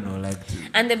I don't know, like.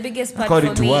 And the biggest part According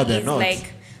for to me what they're is not.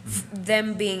 like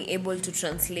them being able to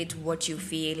translate what you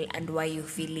feel and why you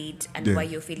feel it and Yeah. why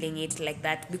you're feeling it like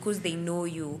that, because they know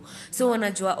you. So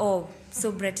wanajua, oh,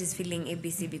 so Brett is feeling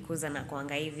ABC because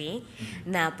anakuanga hivi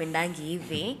na apendangi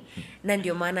hivi na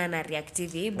ndio maana ana react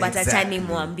hivi, but achani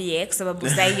muambie kwa sababu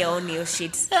sai yaoni your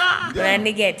shit.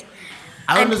 Unaniget?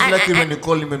 I always And- like it and- when they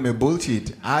call him my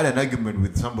bullshit. I had an argument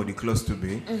with somebody close to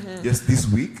me just this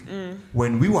week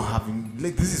when we were having,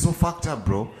 like, this is so fucked up,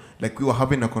 bro. Like, we were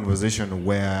having a conversation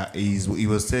where he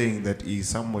was saying that he's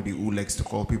somebody who likes to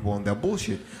call people on their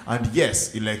bullshit. And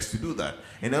yes, he likes to do that.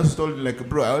 And I also told him, like,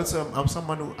 bro, I'm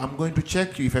someone who, I'm going to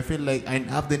check you if I feel like I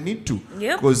have the need to.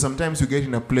 Yep. Because sometimes you get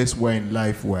in a place where in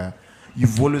life where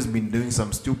you've always been doing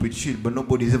some stupid shit, but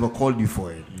nobody's ever called you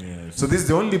for it. Yes. So this is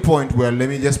the only point where, let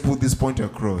me just put this point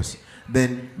across.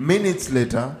 Then minutes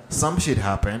later, some shit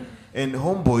happened, and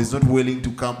homeboy is not willing to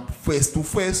come face to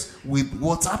face with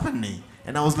what's happening.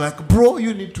 And I was like, bro,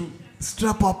 you need to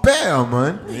strap up here,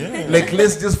 man. Yeah. Like,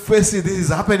 let's just face it. This is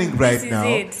happening right is now.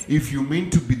 it. If you mean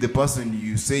to be the person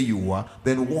you say you were,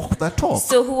 then walk that talk.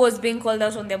 So who was being called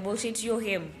out on their bullshit? You or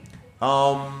him?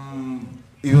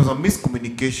 It was a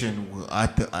miscommunication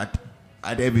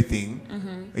at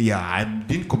everything. Yeah, I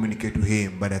didn't communicate to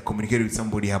him, but I communicated with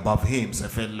somebody above him. So I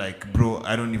felt like, bro,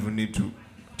 I don't even need to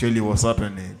tell you what's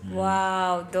happening.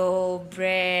 Wow, though,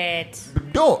 Brett.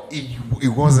 No, it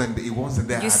wasn't there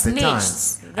You at the time.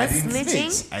 snitched. That's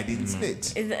snitching? I didn't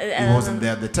snitch. Is- It wasn't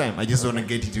there at the time. I just want to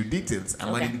get into details. I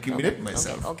might incriminate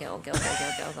myself. Okay,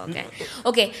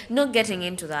 not getting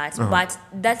into that, but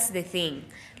that's the thing.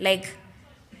 Like,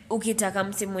 ukitaka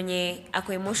msi mwenye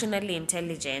ako emotionally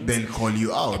intelligent, They'll call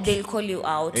you out. And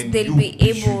And they'll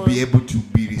be should be able to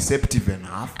be receptive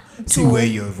enough, see where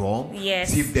you're wrong, Yes.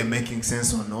 see if they're making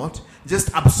sense or not. Just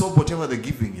absorb whatever they're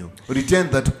giving you.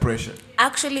 Return that pressure.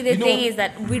 Actually, the You know- thing is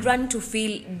that we run to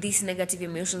feel these negative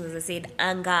emotions, as I said,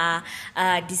 anger,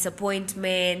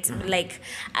 disappointment, like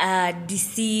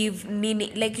deceive,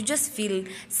 like you just feel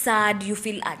sad, you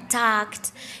feel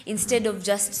attacked, instead of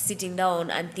just sitting down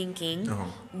and thinking,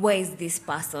 why is this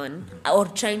person, or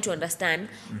trying to understand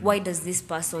why does this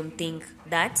person think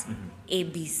that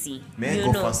ABC. May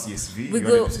I go first, CSV? We You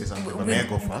go. wanted to say something, may I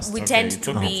go first? We Okay, tend it's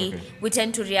to okay, be. it's okay. We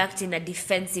tend to react in a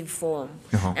defensive form,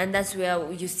 Uh-huh. and that's where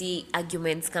you see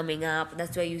arguments coming up.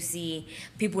 That's where you see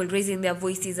people raising their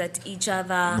voices at each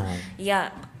other.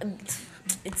 Yeah,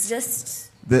 it's just.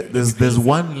 There's crazy.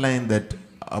 one line that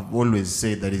I've always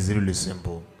said that is really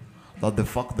simple, that the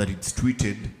fact that it's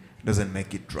tweeted doesn't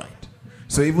make it right.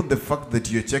 So even the fact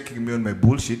that you're checking me on my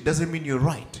bullshit doesn't mean you're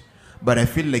right. But I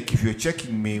feel like if you're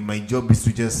checking me, my job is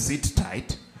to just sit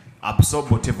tight,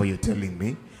 absorb whatever you're telling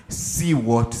me, see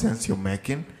what sense you're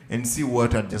making, and see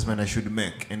what adjustment I should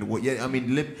make. And what, yeah, I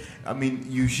mean,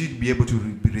 you should be able to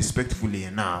be respectfully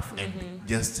enough and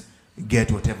just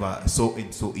get whatever so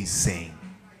and so is saying.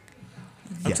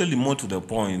 Yeah. Actually, more to the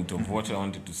point of what I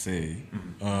wanted to say,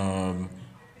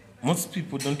 most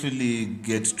people don't really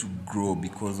get to grow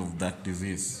because of that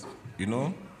disease. You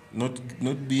know,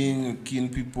 not being keen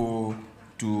people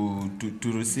to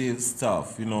receive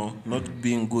stuff. You know, not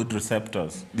being good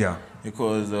receptors. Yeah.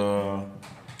 Because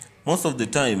most of the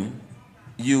time,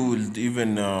 you will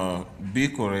even be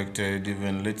corrected,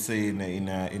 even let's say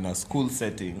in a school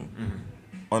setting,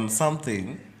 on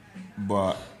something,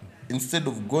 but instead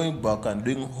of going back and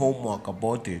doing homework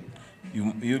about it,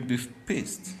 you'd be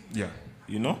pissed. Yeah.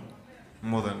 You know?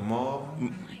 More.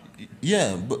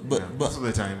 Yeah, but Most of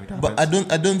the time it but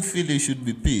happens. I don't feel you should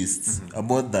be pissed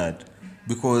about that,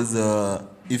 because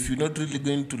if you're not really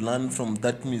going to learn from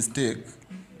that mistake,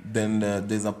 then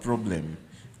there's a problem.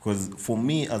 Because for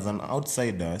me as an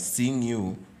outsider, seeing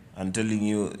you and telling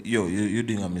you, you're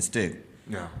doing a mistake,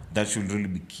 Yeah. that should really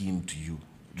be keen to you.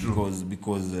 Because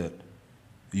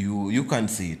you can't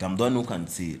see it. I'm the one who can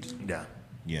see it. Yeah.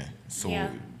 Yeah. So Yeah.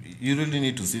 you really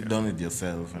need to sit down with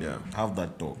yourself and Yeah. have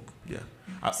that talk. Yeah.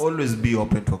 I always be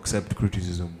open to accept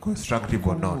criticism, constructive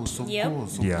or not. Yep.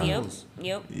 Yeah.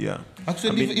 Yep. Yeah. Actually,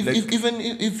 I mean, even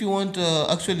if you want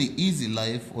actually easy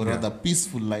life or Yeah. rather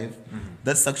peaceful life,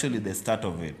 that's actually the start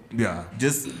of it. Yeah.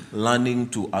 Just learning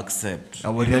to accept.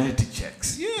 Our reality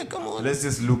checks. Yeah, come on. Let's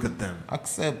just look at them.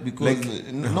 Accept, because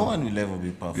Like, no one will ever be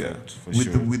Yeah. perfect, for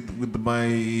With sure. with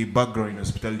my background in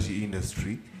hospitality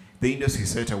industry, the industry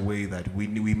set a way that we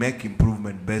make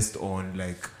improvement based on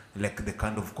like the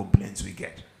kind of complaints we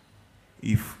get.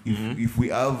 If we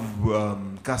have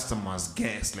customers,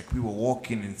 guests, like people walk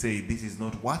in and say this is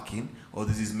not working or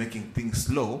this is making things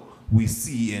slow, we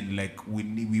see and like we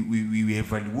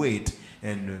evaluate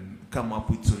and come up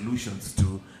with solutions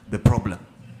to the problem.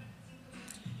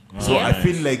 So I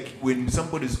feel like when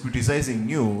somebody's criticizing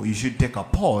you, you should take a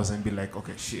pause and be like,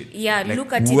 okay, shit. Yeah, like,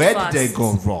 look at it where did I first.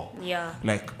 go wrong? Yeah.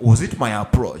 Like, was it my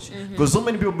approach? Because so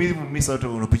many people even miss out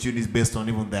on opportunities based on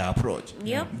even their approach.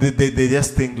 Yep. They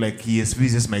just think like he's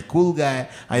just my cool guy.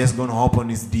 I just gonna hop on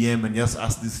his DM and just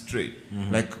ask this straight.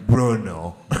 Like, bro,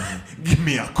 no, give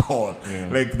me a call. Yeah.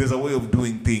 Like, there's a way of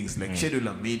doing things. Like schedule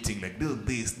a meeting. Like do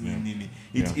this.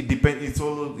 It depends.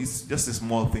 It's just the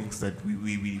small things that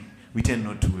we tend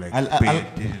not to like pay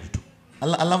attention to.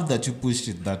 I love that you pushed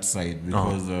it that side,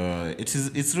 because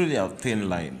it's really a thin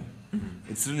line.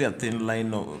 It's really a thin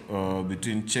line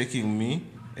between checking me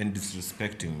and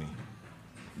disrespecting me.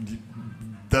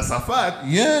 That's a fact.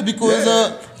 Yeah, because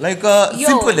Yo,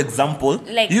 simple example,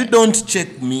 like- you don't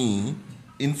check me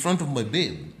in front of my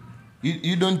babe.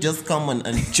 You don't just come and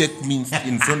check me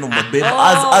in front of my babe.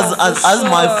 As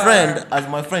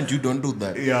my friend, you don't do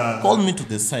that. Yeah. Call me to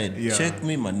the side. Yeah. Check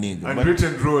me, my nigga. But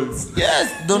Unwritten rules.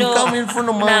 yes, don't No, come in front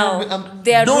of my now,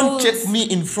 there are don't rules. check me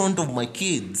in front of my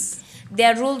kids.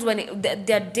 there are rules when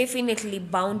there are definitely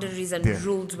boundaries and Yeah.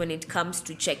 rules when it comes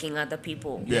to checking other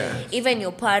people. Yeah. Even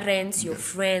your parents, your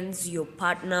friends, your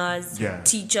partners, your Yeah.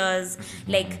 teachers.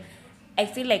 Like, I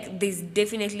feel like there's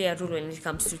definitely a rule when it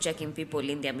comes to checking people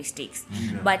in their mistakes.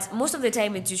 But most of the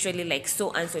time, it's usually like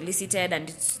so unsolicited, and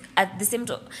it's at the same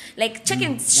time, like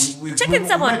checking we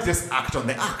someone. might just act on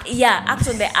the act. Yeah, act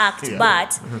on the act,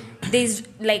 but there's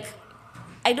like,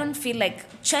 I don't feel like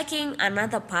checking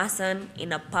another person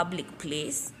in a public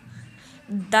place.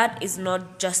 That is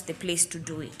not just the place to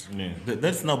do it. Yeah,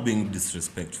 that's not being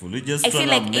disrespectful. You just I feel tryna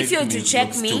like make if you're to check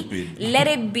look me, stupid. let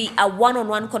it be a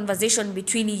one-on-one conversation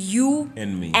between you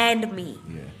And me.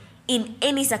 Yeah. In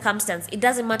any circumstance, it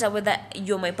doesn't matter whether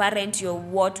you're my parent, you're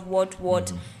what.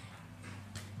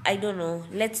 I don't know.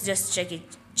 Let's just check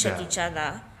Yeah. each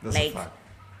other. That's a fact.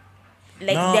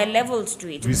 Like No. there are levels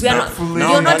to it. Respectfully.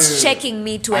 You're not No, checking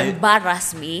me to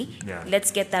embarrass me. Yeah.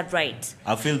 Let's get that right.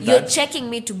 I feel You're that checking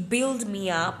me to build me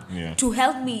up, Yeah. to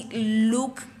help me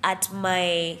look at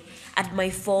my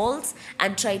faults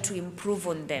and try to improve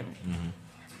on them.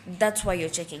 That's why you're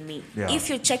checking me. Yeah. If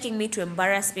you're checking me to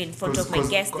embarrass me in front of my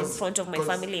guests, in front of my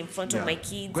family, in front of my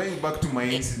kids, Going back to my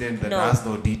incident that no. has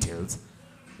no details,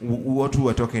 what we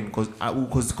were talking, because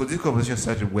this conversation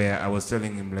started where I was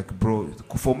telling him, like, bro,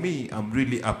 for me, I'm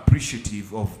really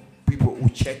appreciative of people who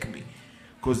check me.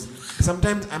 Because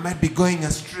sometimes I might be going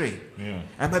astray. Yeah.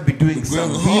 I might be doing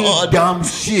some going real hard. dumb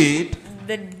shit.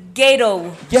 the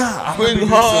ghetto. Yeah, I'm Going doing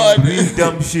hard. some real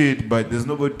dumb shit, but there's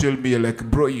nobody tell me, like,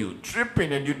 bro, you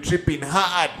tripping and you tripping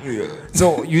hard. Yeah.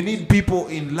 So you need people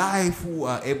in life who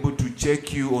are able to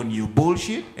check you on your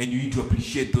bullshit, and you need to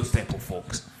appreciate those type of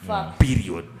folks. Fuck.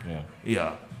 Period. Yeah.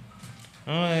 Yeah.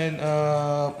 Alright,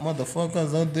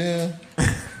 motherfuckers out there.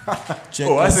 Check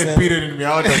Oh, I said yourself. period in me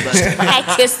out of that.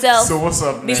 Hack yourself So what's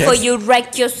up next? before you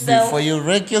wreck yourself. Before you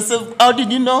wreck yourself, how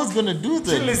did you know I was gonna do She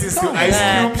that? listens to Ice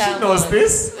Cube. She come knows on.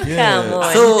 this. Come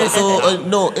on.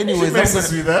 No. She Anyways,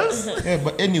 messes with us. yeah,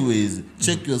 but anyways,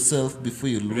 check yourself before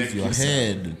you lose Wreck your yourself.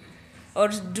 head. Or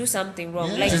do something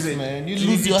wrong. Yes, Like, man, you You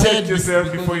lose need your to check head yourself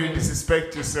because before you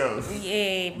disrespect yourself.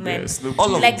 yeah, man. Yes, no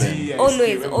All of Like, them. Ice always,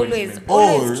 Cube, everybody's man.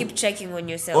 Or- keep checking on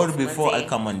yourself. Or before I manze.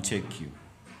 come and check you.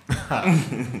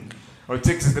 Or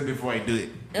take a step before I do it.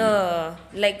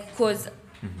 Like, cause,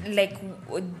 like,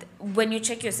 when you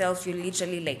check yourself, you're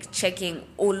literally like checking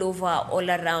all over, all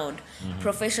around.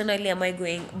 Professionally, am I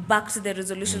going back to the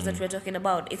resolutions that we're talking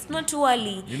about? It's not too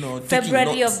early. You know, taking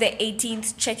February notes. of the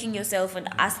 18th, checking yourself and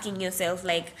asking yourself,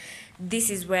 like, this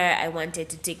is where I wanted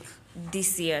to take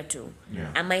this year to. Yeah.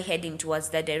 Am I heading towards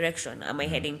that direction? Am I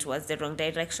heading towards the wrong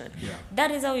direction? Yeah.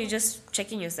 That is how you're just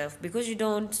checking yourself, because you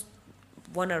don't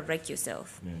want to wreck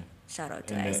yourself. Shout out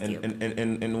to Ice Cube.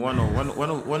 And one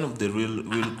of the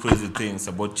real crazy things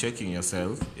about checking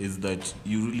yourself is that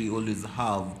you really always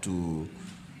have to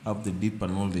have the deeper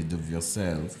knowledge of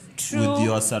yourself True. with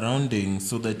your surroundings,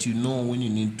 so that you know when you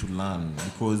need to learn,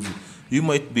 because you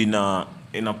might be in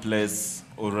a place,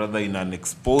 or rather in an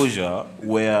exposure,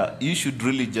 where you should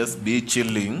really just be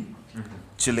chilling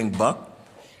back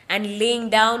And laying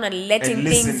down and letting And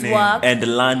things listening. work. and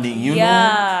learning, you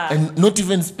Yeah. know, and not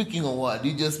even speaking a word.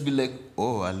 You just be like,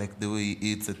 oh, I like the way he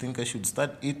eats. I think I should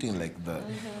start eating like that.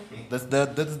 That's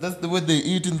the way they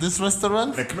eat in this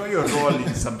restaurant. Like, know your role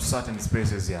in some certain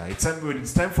spaces. Yeah, when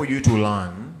it's time for you to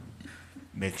learn,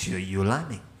 make sure you're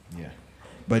learning. Yeah.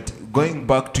 But going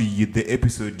back to the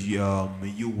episode you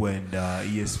and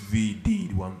ESV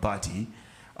did one party,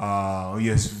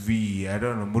 ESV, I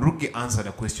don't know, Murugi answered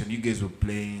a question. You guys were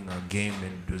playing a game,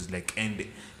 and it was like end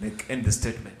the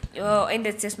statement. Oh, end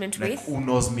the statement Like, with. who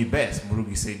knows me best?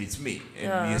 Murugi said it's me.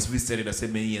 And ESV started a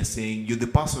statement here saying, you're the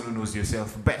person who knows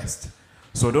yourself best.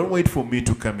 So don't wait for me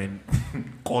to come and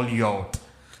call you out.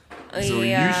 So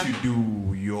Yeah. you should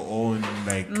do your own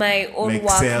My own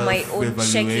work, my own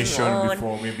checking self-evaluation on.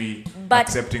 before maybe But-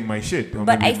 accepting my shit. Or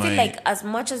But maybe I feel my- like as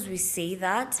much as we say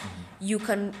that, you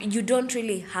don't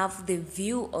really have the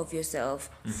view of yourself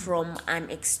from an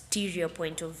exterior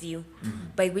point of view,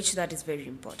 by which that is very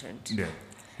important. yeah.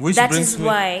 Which That brings is me-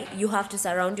 why you have to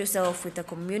surround yourself with a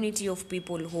community of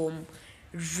people who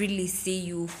really see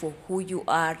you for who you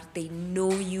are. They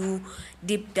know you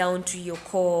deep down to your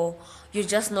core. You're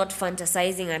just not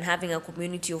fantasizing and having a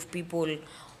community of people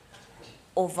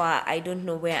over I don't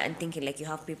know where and thinking like you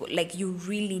have people. Like, you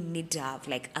really need to have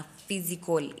like a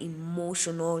physical,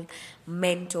 emotional,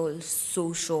 mental,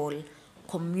 social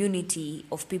community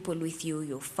of people with you,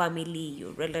 your family,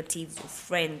 your relatives, your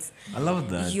friends, I love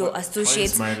that. your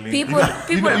associates, smiling? people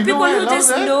You know people why I who love just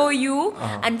that? know you,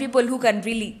 and people who can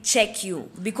really check you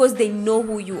because they know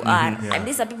who you are. yeah. And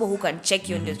these are people who can check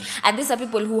you on this. And these are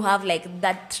people who have like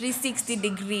that 360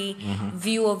 degree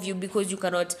view of you, because you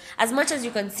cannot, as much as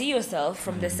you can see yourself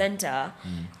from the center,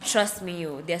 trust me,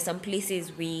 there are some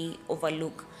places we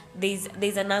overlook.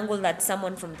 There's an angle that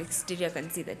someone from the exterior can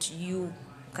see that you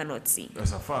cannot see.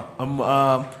 That's a fact.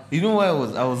 You know why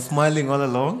I was smiling all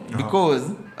along?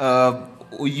 Because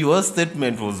your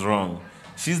statement was wrong.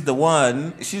 She's the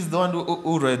one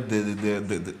who read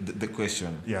the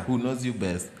question. Yeah. Who knows you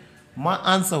best? My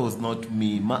answer was not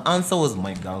me. My answer was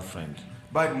my girlfriend.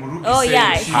 But Murugi Oh, said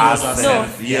yeah, she he- has no,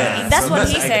 herself. Yeah. that's So what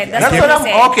he I- said. I- That's That's what what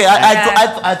he I'm. said. Okay,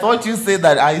 Yeah. I thought you said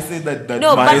that. I said that.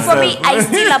 No, but for me, myself. I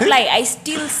still apply. I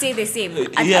still say the same. Yeah,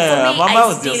 for me, Mama I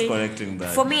was just still- correcting that.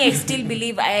 For me, I still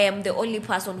believe I am the only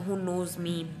person who knows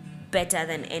me better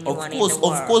than anyone in the world.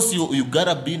 Of course, you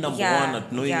gotta be number one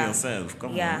at knowing yourself.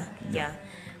 Come yeah, on. yeah.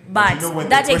 But You know, when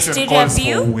that the question exterior calls for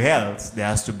view, who else, there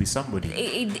has to be somebody.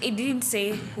 it didn't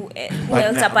say who But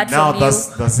else now, apart now from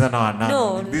that's now.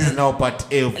 No. This is now part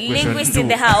A of you. question Linguist 2. in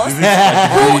the house.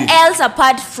 Who else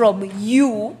apart from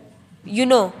you?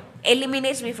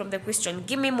 Eliminate me from the question.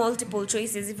 Give me multiple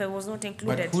choices if I was not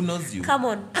included. But who knows you? Come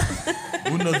on.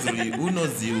 Who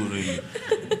knows you really?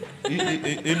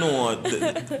 You know what?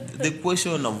 The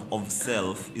question of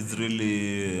self is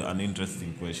really an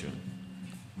interesting question.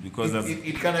 Because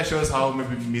It kind of shows how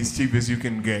maybe mischievous you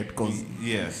can get, because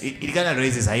yes. it kind of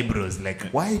raises eyebrows. Like,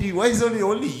 why is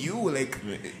only you? Like,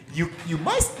 you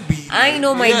must be. I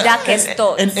know my Yeah, darkest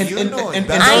thoughts. You know, and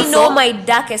that's I also- know my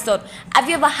darkest thought. Have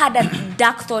you ever had a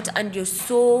dark thought and you're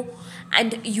so,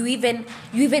 and you even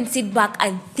sit back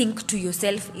and think to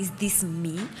yourself, is this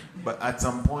me? But at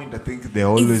some point, I think there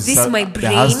always Is this my brain?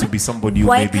 there has to be somebody who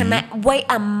why maybe. why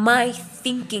am I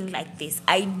thinking like this?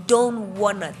 I don't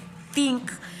wanna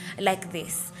think like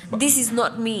this. This is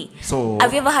not me. So-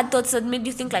 have you ever had thoughts that made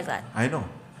you think like that? I know.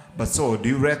 But so, do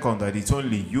you reckon that it's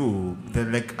only you?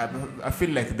 Then, like, I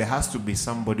feel like there has to be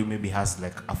somebody who maybe has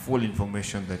like a full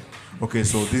information that, okay,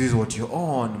 so this is what you're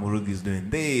on. Murugi is doing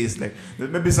this. Like, there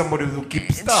may be somebody who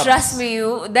keeps tabs. Trust me,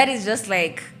 that is just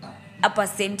like a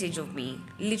percentage of me.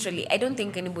 Literally, I don't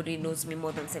think anybody knows me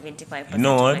more than 75%. You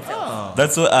know of what? myself.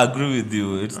 That's why I agree with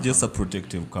you. It's just a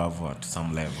protective cover to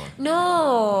some level.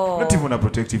 No. Not even a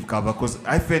protective cover, because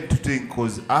I felt to think,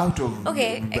 because out of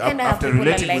Okay, I kinda have after people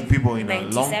relating that with like people in a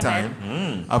long 97.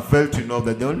 time, I felt to know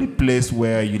that the only place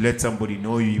where you let somebody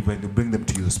know you when you bring them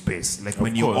to your space, like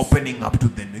when you're course. opening up to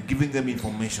them, you're giving them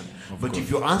information. But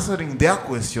if you're answering their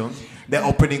questions, they're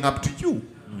opening up to you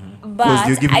because But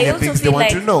you're giving I them also things they feel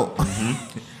want like to know.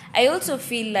 I also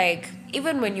feel like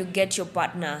even when you get your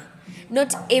partner,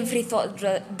 not every thought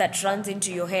that runs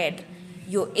into your head,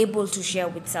 you're able to share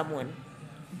with someone.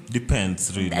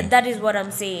 Depends, really. That is what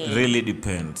I'm saying. Really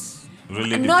depends.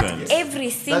 Really Not depends. every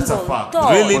single That's a fact.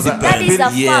 thought. Really That is a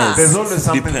depends. Yes. fact. There's always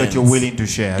something that Depends. you're willing to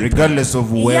share, regardless of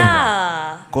whoever.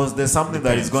 Yeah. Because there's something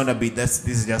that is gonna be this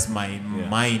is just my information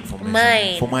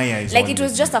Mine. for my eyes. Like only. it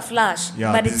was just a flash,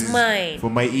 Yeah, but this it's is mine. for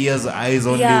my ears, eyes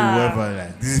only. Yeah. Whoever,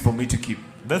 like, this is for me to keep.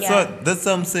 That's Yeah. what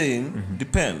I'm saying.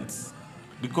 Depends,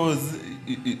 because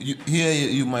here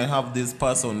you might have this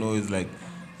person who is like,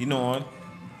 you know what,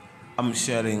 I'm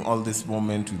sharing all this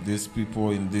moment with these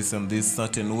people in this and this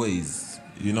certain ways.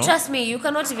 You know, Trust me, you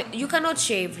cannot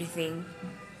share everything.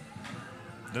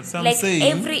 that's what I'm Like saying.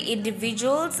 every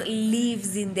individual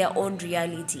lives in their own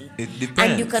reality. It And you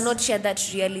depends. cannot share that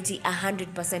reality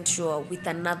 100% sure with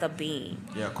another being.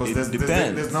 Yeah, because It there's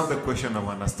depends. now the question of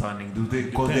understanding. Do they?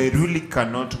 Because they really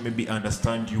cannot maybe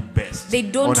understand you best. They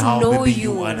don't on how know maybe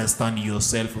you. understand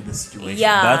yourself with the situation.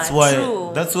 Yeah, That's why.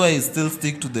 true. That's why I still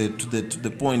stick to the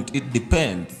point. It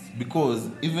depends, because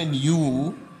even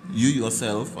you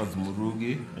yourself as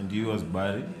Murugi and you as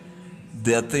Barry,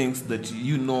 there are things that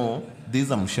you know. This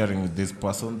I'm sharing with this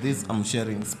person. This I'm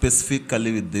sharing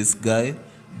specifically with this guy.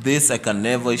 This I can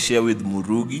never share with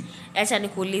Murugi. Acha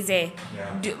nikuulize.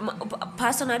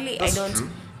 Personally, I don't. true.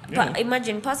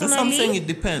 Imagine That's what I'm saying. personally. It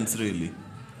depends, really.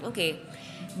 Okay,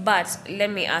 but let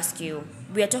me ask you.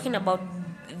 We are talking about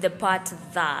the part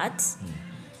that.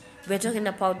 We're talking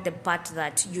about the part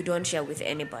that you don't share with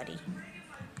anybody.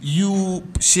 You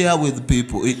share with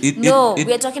people. No,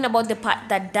 we are talking about the part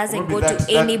that doesn't Maybe go that-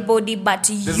 to anybody but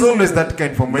There's you. always that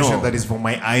kind of information No. that is for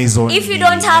my eyes only. If you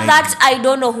don't have like, that, I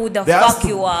don't know who the there has fuck to-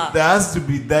 you are. There has to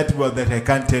be that one that I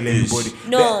can't tell anybody.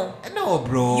 No. No,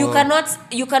 bro.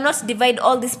 You cannot divide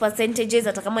all these percentages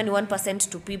hata kama ni 1%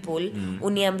 to people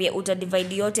uniambie uta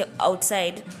divide yote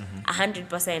outside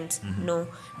 100%. No,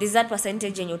 there's that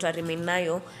percentage in uta remain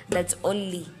nayo that's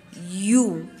only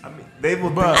you. I mean, they will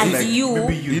be As like, you-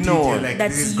 maybe You did, know you're what? like,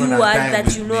 That's this is you gonna are- die that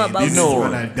with you know me. about This You is know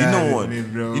gonna what? die You know with what? me,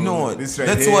 bro. You know what? This right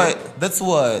That's here. why.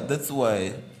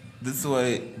 That's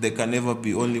why there can never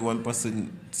be only one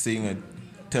person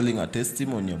telling a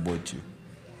testimony about you.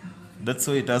 That's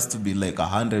why it has to be like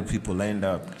 100 people lined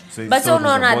up. saying But so stories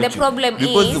no, about the you. problem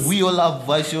because is- we all have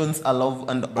versions,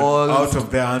 and But all. out of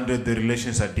the 100, the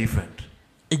relations are different.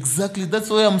 Exactly. That's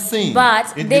what I'm saying.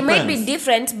 But It they might be depends.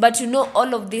 different, but you know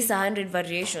all of these 100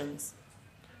 variations.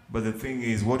 But the thing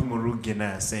is, what Murugi and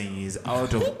I are saying is,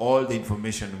 out of all the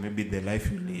information, maybe the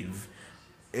life you live,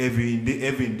 every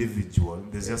individual,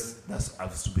 that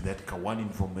has to be that one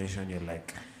information. You're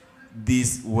like,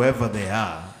 this, whoever they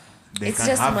are, they It's can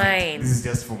just have mine. it. This is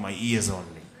just for my ears only,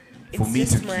 for It's me to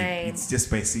just keep. mine. It's just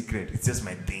my secret. It's just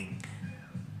my thing.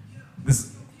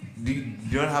 This, do you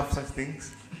not have such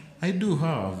things? I do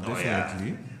have, Oh, yeah.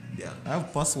 definitely. Yeah. I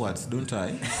have passwords, don't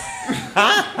I?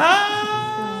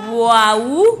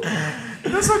 Wow.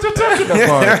 That's what you're talking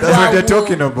about. That's what you're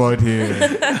talking about here.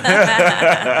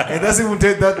 It doesn't even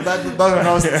take that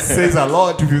now says a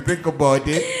lot if you think about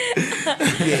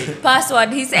it.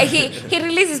 Password. He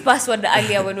released his password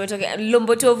earlier when we were talking.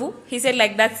 Lombotovu. He said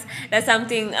like that's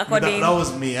something according. That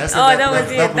was me. I said Oh, that, that was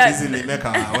that, it. that could That- easily make a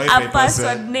a Wi-Fi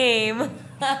password name.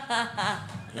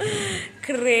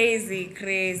 Crazy.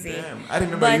 Damn. I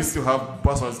remember I But- used to have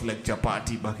passwords like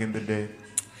chapati back in the day.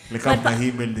 Like But- on my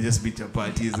email, they just be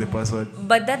chapati is the password.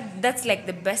 But that's like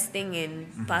the best thing in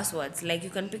passwords. Like you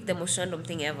can pick the most random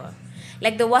thing ever.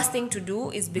 Like the worst thing to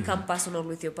do is become personal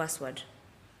with your password.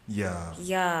 Yeah.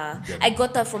 Yeah, Yeah. I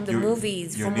got that from the Your-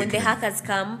 movies, your from when the nickname. hackers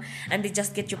come and they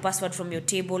just get your password from your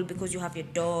table because you have your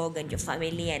dog and your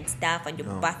family and stuff and your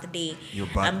No. birthday. Your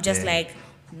I'm just birthday. like,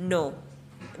 no.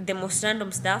 The most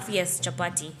random stuff, yes,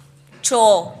 chapati.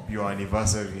 Cho. Your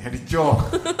anniversary. And Joe.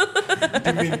 Do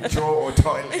you mean Joe or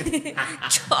toilet?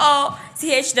 Cho.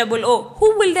 CHOO.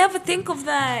 Who will never think of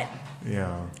that?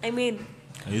 Yeah. I mean,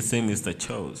 Are you saying Mr.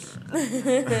 Charles?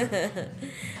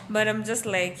 but I'm just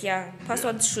like, yeah,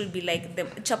 passwords should be like the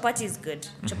chapati is good.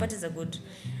 Chapatis are good.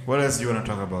 What else do you want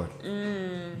to talk about?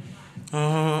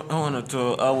 I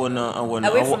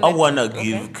Away from the- wanna okay.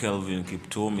 give Kelvin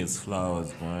Kiptum his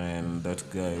flowers, man. That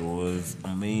guy was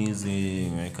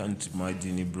amazing. I can't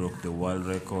imagine he broke the world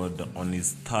record on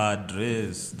his third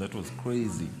race. That was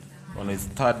crazy. On his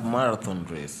third marathon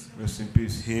race, Rest in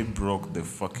peace. he broke the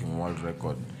fucking world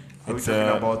record. Are we It's, talking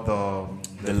uh, about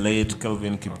the late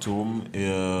Kelvin Kiptum.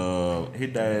 He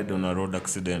died on a road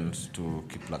accident to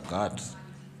Kiplagat,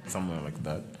 somewhere like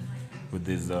that, with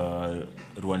his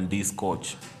Rwandese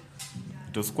coach.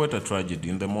 It was quite a tragedy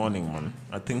in the morning, man.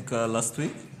 I think last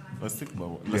week, when he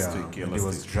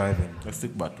was week. driving? Last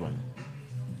week, but one.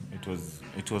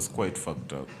 It was quite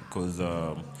fucked up because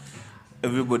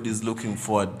everybody's looking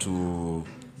forward to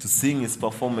seeing his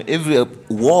performance.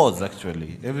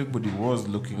 Everybody was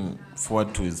looking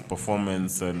forward to his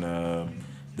performance and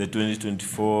the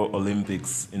 2024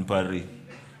 Olympics in Paris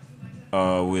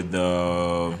with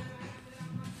the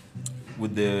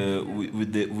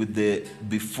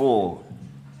before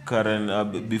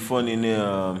Karen before Nini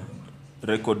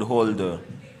record holder,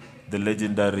 the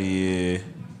legendary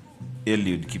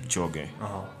Eliud Kipchoge.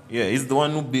 Yeah, he's the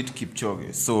one who beat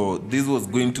Kipchoge. So this was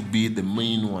going to be the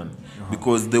main one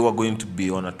because they were going to be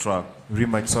on a track.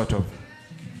 Rematch, sort of.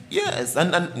 Yes,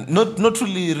 and not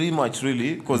really rematch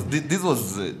really because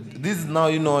this now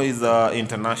is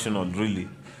international really.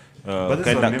 But this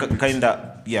is Olympics.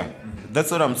 Kinda yeah.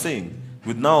 That's what I'm saying.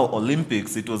 With now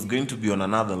Olympics, it was going to be on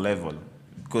another level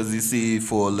because you see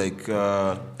for like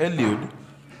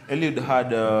Eliud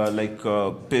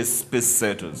had pace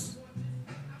setters.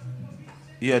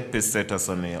 He had pace setters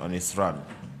on his run.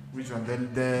 Which one?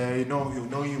 The no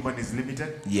human is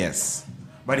limited. Yes.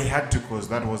 But he had to, because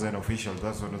that was an official.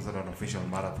 That was not an official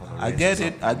marathon. I get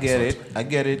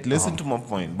it. Listen to my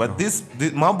point. But this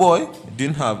my boy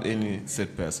didn't have any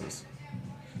set passes.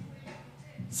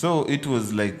 So it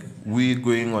was like we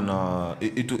going on a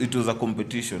it was a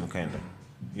competition kind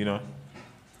of,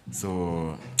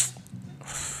 So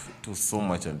it was so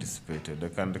much anticipated. I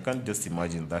can't just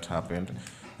imagine that happened.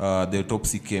 The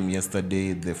autopsy came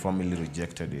yesterday. The family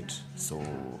rejected it. So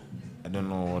I don't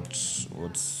know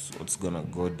what's gonna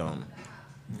go down.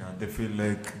 Yeah, they feel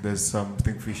like there's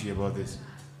something fishy about this.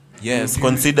 Yes,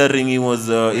 considering he was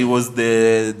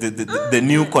the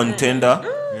new contender.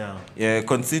 Yeah. Yeah,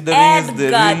 considering Ed he's the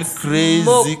got real crazy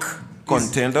smoked.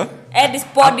 contender. Ed is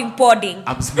podding.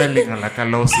 I'm smelling like a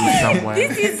lawsuit somewhere.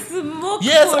 This is smoke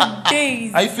Yes, for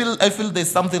days. I feel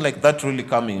there's something like that really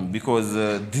coming because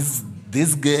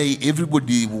This guy,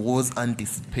 everybody was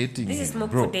anticipating This him. is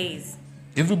smoke bro. for days.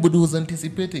 Everybody was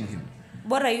anticipating him.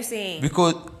 What are you saying?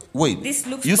 Because, wait, This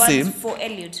looks you bad say for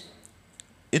Eliud.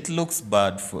 it looks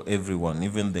bad for everyone,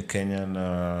 even the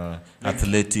Kenyan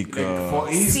athletic. Like for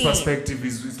his See. perspective,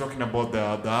 he's talking about the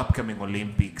upcoming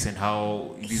Olympics and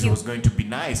how this He- was going to be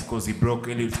nice because he broke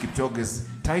Eliud Kipchoge's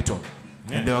title.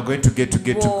 And they were going to get to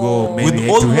go Whoa. maybe With head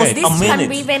to almost head. This a can minute.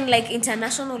 be even like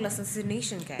international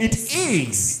assassination, guys. It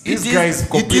is. It These is- guys it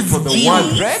compete is for the viewed-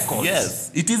 world records.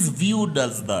 Yes, it is viewed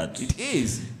as that. It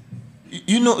is.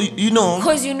 You know.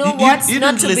 Because you know you- what? you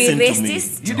Not didn't to be listen me.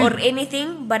 racist You or didn't-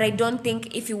 anything, but I don't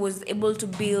think if he was able to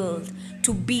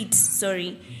beat,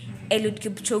 Eliud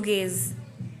Kipchoge's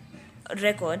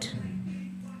record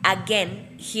again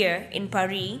here in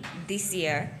Paris this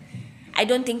year, I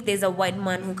don't think there's a white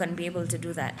man who can be able to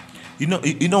do that. You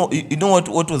know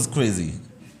what was crazy?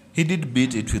 He did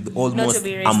beat it with almost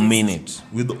be a racist. minute.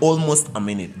 With almost a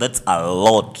minute. That's a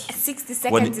lot 60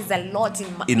 When- seconds is a lot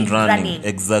in running.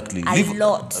 Exactly. A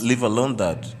lot. Leave alone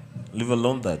that.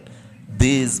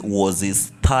 This was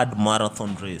his third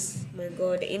marathon race. Oh my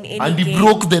God, in any And he game.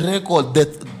 broke the record. The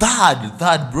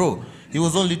third, bro. He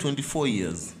was only 24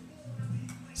 years.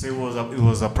 So it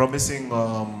was a promising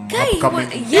Guy, upcoming.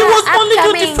 He was only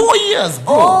upcoming- 24 years,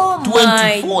 bro. Oh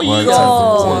my 24 years.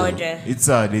 God. It's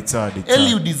sad.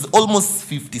 Eliud is almost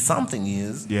 50 something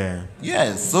years. Yeah.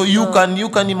 Yes, so you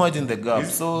can imagine the gap.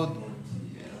 So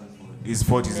His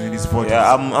 40s in his 40s.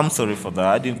 yeah, I'm sorry for that.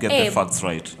 I didn't get Hey, the facts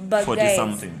right. But 40 guys,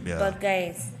 something. Yeah. but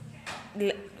guys,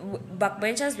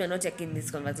 backbenchers, we're not taking this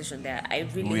conversation there.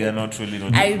 We are not really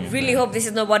not. I doing it really there. hope this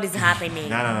is not what is happening.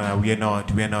 No, we are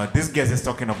not. This guy is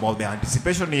talking about the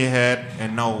anticipation he had,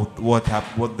 and now what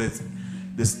this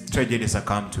tragedy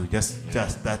succumbed to. Just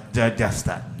that.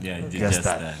 Yeah, Just just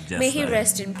that. that. Just May he that.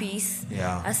 rest in peace.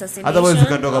 Yeah. Assassination. Otherwise, we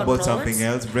can talk or about not. something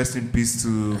else. Rest in peace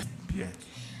to. Yeah.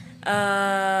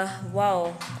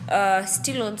 Wow.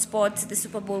 Still on sports. The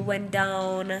Super Bowl went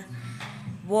down.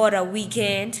 What a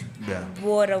weekend. Yeah.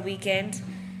 What a weekend.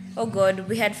 Oh God,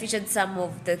 we had featured some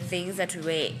of the things that we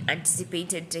were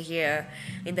anticipated to hear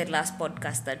in the last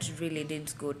podcast that really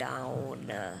didn't go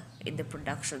down in the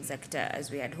production sector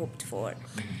as we had hoped for.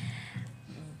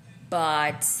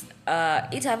 But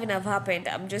it having have happened,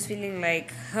 I'm just feeling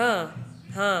like,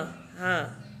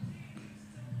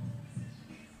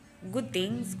 Good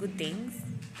things.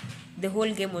 The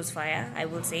whole game was fire, I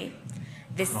will say.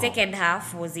 The second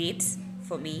half was it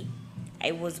for me.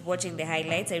 I was watching the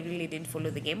highlights. I really didn't follow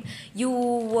the game. You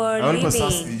were I almost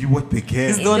asked leaving. you what the game.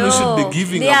 He's the one who should be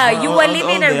giving Yeah, up you all- were all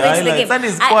leaving the and going to the highlights. game. And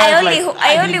he's I quiet, only like,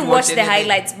 I I only didn't watched watch the anything.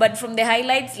 highlights, but from the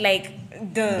highlights, like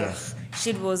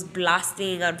shit was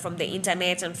blasting, and from the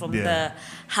internet and from Yeah. the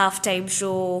halftime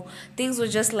show, things were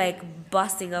just like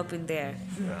busting up in there.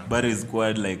 But it's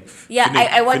quite like Yeah,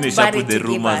 I want finish Barry up with the to give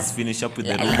rumors. us- Finish up with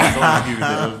the rumors. I want to give you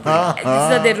the real thing.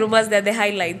 These are the rumors, they're the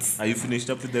highlights. Are you finished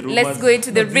up with the rumors? Let's go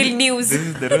into the No, real news. This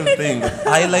is the real thing.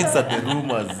 Highlights are the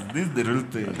rumors. This is the real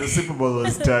thing. The Super Bowl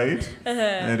was tight.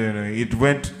 I don't know. It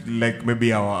went like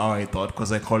maybe how I thought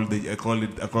because I called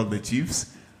the Chiefs.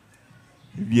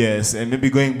 Yes, and maybe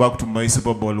going back to my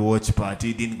Super Bowl watch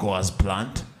party, it didn't go as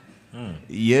planned.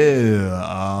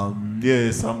 Yeah,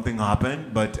 something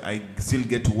happened, but I still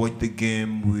get to watch the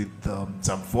game with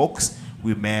some folks.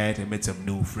 We met and made some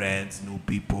new friends, new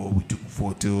people. We took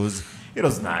photos. It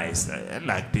was nice. I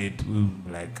liked it.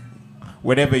 Like,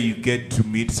 whenever you get to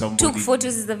meet somebody. Took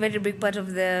photos is a very big part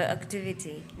of the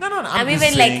activity. No. I'm just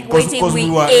even saying, like waiting.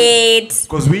 We ate.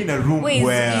 Because we're in a room Where is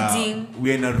where eating?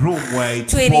 we're in a room where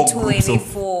it's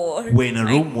 2024. We're in a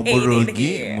room, I hate it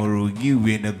here. Morogi.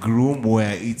 We're in a room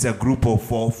where it's a group of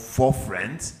four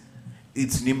friends.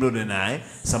 It's Nimrod and I,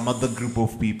 some other group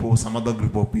of people,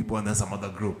 and then some other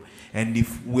group. And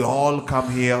if we all come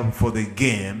here for the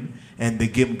game, and the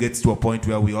game gets to a point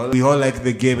where we all like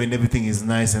the game and everything is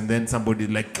nice, and then somebody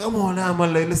like, come on, Amal,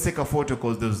 let's take a photo,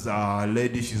 because there's a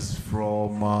lady, she's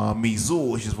from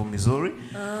Missouri,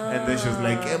 and then she was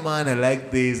like, hey man, I like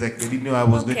this, like, I didn't know I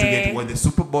was going to get to watch the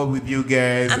Super Bowl with you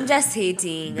guys. I'm just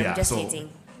hating. Yeah, I'm just so- hating.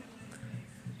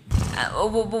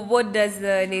 What does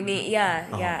the nene? Yeah.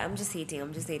 I'm just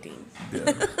hating.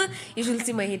 You should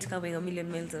see my hate coming a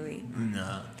million miles away.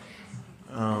 Nah.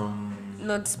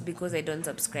 Not because I don't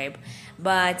subscribe,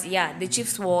 but yeah, the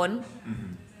Chiefs won.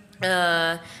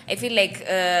 I feel like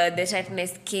the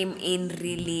tightness came in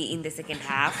really in the second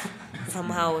half.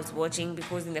 Somehow I was watching,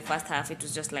 because in the first half it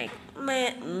was just like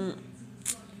meh,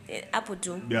 apple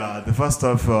too. Yeah, the first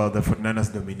half, the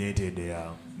 49ers dominated.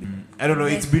 Yeah. I don't know,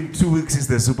 it's been 2 weeks since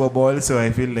the Super Bowl, so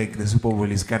I feel like the Super Bowl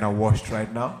is kind of washed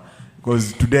right now.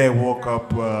 Because today I woke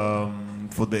up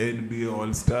for the NBA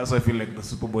All Stars. I feel like the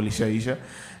Super Bowl is Shaisha.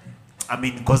 I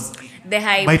mean, because The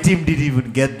hype. my team didn't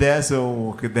even get there, so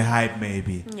okay, the hype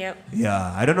maybe. Yep.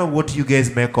 Yeah, I don't know what you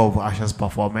guys make of Asha's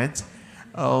performance.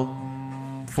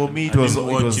 For me, I didn't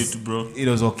watch it, bro. It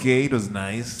was okay. It was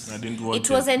nice. I didn't watch It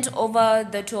wasn't over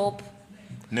the top.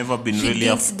 Never been He really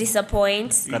did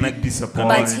disappoint, It Can I- did disappoint.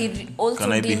 but he also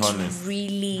Can I be didn't honest?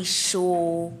 really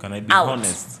show Can I be out.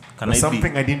 honest? Can But I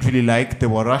something be? I didn't really like, they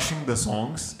were rushing the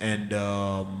songs and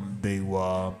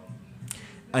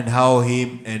and how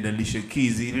him and Alicia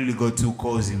Keys, he really got too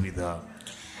cozy with her.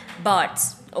 But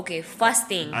okay, first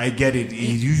thing, I get it.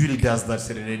 He usually does that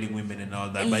serenading women and all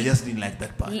that, but I just didn't like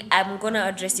that part. I'm gonna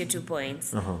address your 2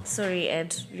 points. Sorry,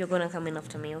 Ed, you're gonna come in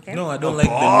after me, okay? No, I don't like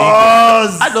the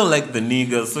niggas. I don't like the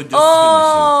niggas. So just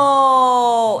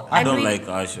Oh, finish it. I and don't we- like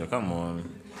Asha. Come on.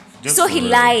 Just So he for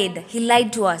real. lied. He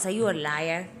lied to us. Are you a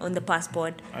liar on the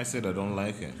passport? I said I don't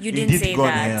like it. You He didn't did say go on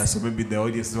that. air, so maybe the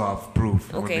audience will have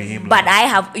proof. when they Okay, him but lie. I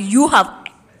have.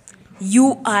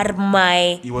 You are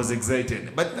my. He was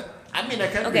excited. But I mean, I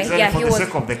can't Okay, be excited yeah, for he the was.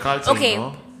 sake of the culture, Okay, you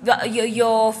know?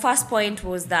 your first point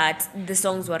was that the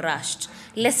songs were rushed.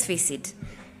 Let's face it,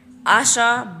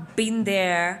 Asha been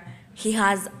there. He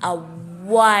has a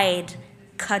wide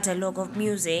catalog of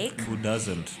music, Who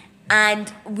doesn't?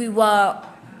 and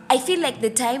I feel like the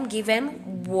time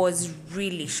given was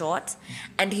really short,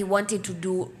 and he wanted to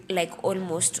do like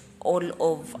almost all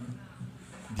of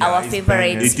Yeah, our it's favorite.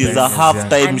 bangers, It is a bangers,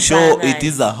 halftime And show. bangers. It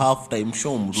is a halftime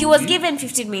show. He was Mrugi. given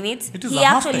 15 minutes. It is He a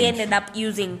actually halftime ended up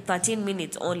using 13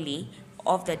 minutes only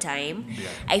of the time.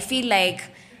 I feel like,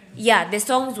 yeah, the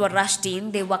songs were rushed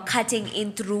in. They were cutting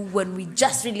in through when we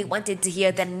just really wanted to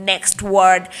hear the next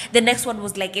word. The next word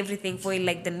was like everything for it,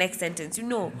 like the next sentence, you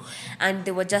know. And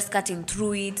they were just cutting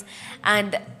through it.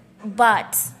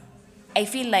 But I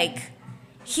feel like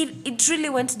it really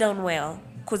went down well.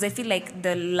 Because I feel like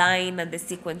the line and the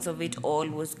sequence of it all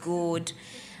was good.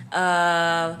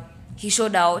 He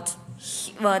showed out.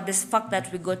 The fact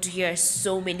that we got to hear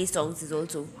so many songs is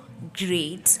also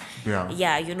great.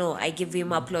 Yeah. You know, I give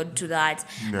him applaud to that.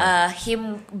 Yeah.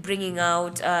 Him bringing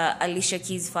out Alicia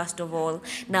Keys first of all.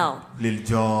 Now, Lil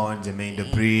Jon, Jermaine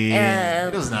Dupri.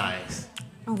 It was nice.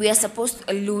 we are supposed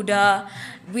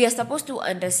to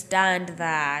understand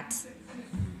that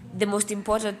the most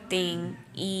important thing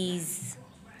is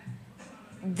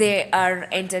they are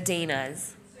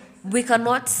entertainers. We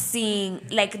cannot sing,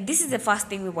 like, this is the first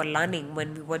thing we were learning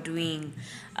when we were doing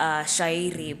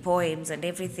shairi, poems and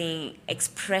everything,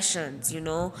 expressions, you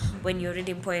know, when you're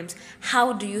reading poems.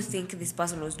 How do you think this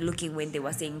person was looking when they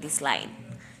were saying this line?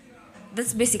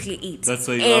 That's basically it. That's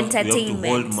why you have to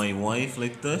hold my wife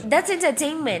like that. That's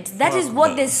entertainment. That is Fuck what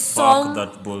that- the fuck song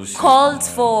that bullshit, calls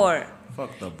man. for.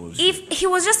 Fuck that bullshit. If he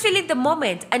was just feeling the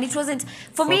moment, and it wasn't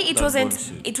for me, Fuck it that wasn't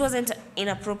bullshit. it wasn't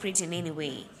inappropriate in any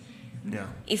way, Yeah.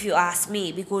 if you ask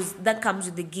me, because that comes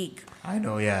with the gig. I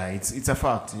know, yeah, it's a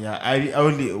fact. Yeah, I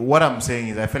only what I'm saying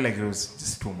is I feel like it was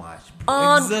just too much.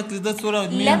 Exactly, that's what I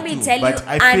mean. Let me tell you, But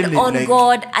I feel and it on like-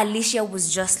 God, Alicia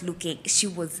was just looking. She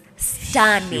was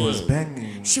stunning. She was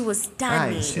banging. She was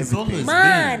stunning. Nice, She's everything. always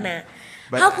Man,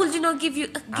 But how could you not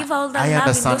give all that I love in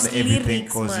understand those everything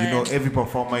lyrics, because man? you know every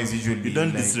performer is usually You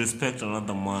don't like, disrespect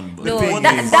another man, bro. No, thing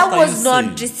is- that What are was you not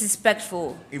saying?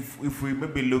 disrespectful. if we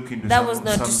maybe look into That some, was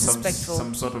not some, disrespectful.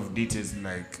 some sort of details,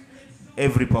 like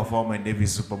every performer in every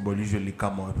Super Bowl usually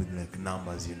come out with like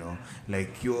numbers, you know,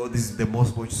 like this is the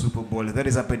most watched Super Bowl that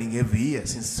is happening every year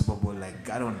since Super Bowl, like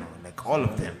I don't know, like all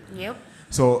of them. Yep.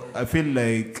 So I feel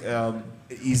like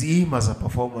is him as a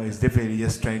performer is definitely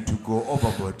just trying to go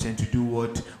overboard, trying to do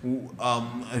what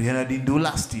Rihanna didn't do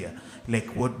last year. Like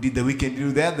what did The Weeknd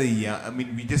do the other year? I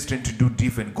mean, we just trying to do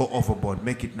different, go overboard,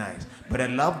 make it nice. But I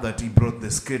love that he brought the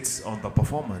skits on the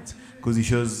performance because he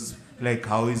shows like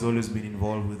how he's always been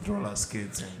involved with roller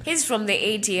skates and He's from the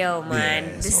ATL, man.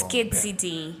 Yeah, the so, Skid yeah.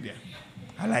 City. yeah.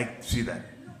 I like to see that.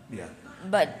 Yeah.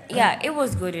 But yeah, it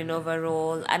was good in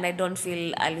overall, and I don't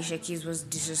feel Alicia Keys was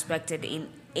disrespected in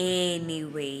any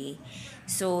way.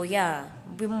 So yeah,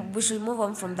 we should move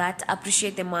on from that.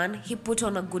 Appreciate the man. He put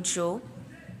on a good show.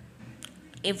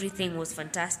 Everything was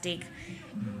fantastic.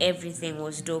 Everything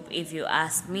was dope. If you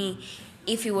ask me,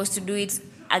 if he was to do it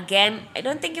again, I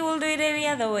don't think he will do it any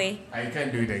other way. I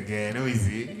can't do it again. Who is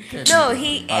he? He can't No, do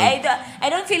it. I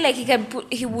don't feel like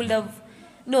he would have.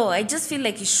 No, I just feel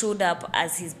like he showed up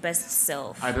as his best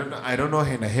self. I don't know,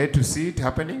 and I hate to see it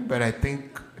happening, but I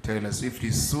think Taylor Swift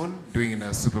is soon doing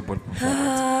a Super Bowl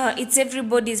performance. It's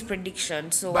everybody's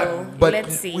prediction, so But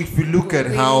let's see. if you look at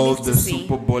We how live to the see.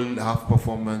 Super Bowl half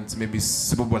performance, maybe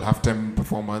Super Bowl halftime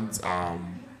performance,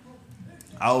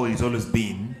 how it's always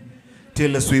been,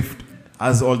 Taylor Swift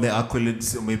has all the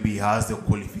accolades, or maybe has the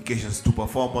qualifications to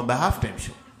perform on the halftime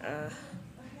show.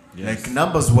 Like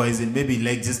numbers wise, and maybe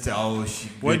like just how she.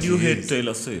 Why do you she hate is.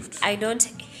 Taylor Swift? I don't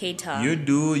hate her. You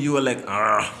do. You are like,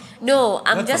 No,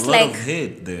 I'm that's just a lot like of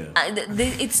hate there.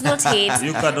 it's not hate.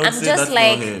 You cannot I'm say just that's not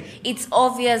like hate. it's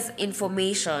obvious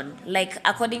information. Like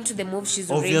according to the moves she's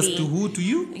Obvious already. to who? To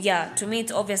you? Yeah, to me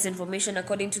it's obvious information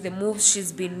according to the moves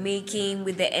she's been making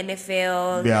with the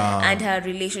NFL Yeah. and her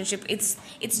relationship. It's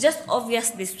just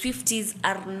obvious the Swifties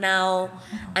are now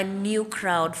a new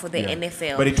crowd for the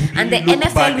NFL. But it would and the really look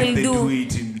NFL bad if will they do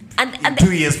it in, and in the-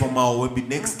 2 years from now, maybe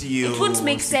next year. it won't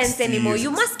make or sense 60 anymore. years.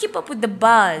 You must keep up with the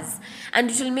buzz,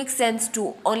 and it will make sense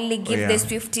to only give yeah. the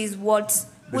Swifties what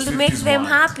The will make Swifties them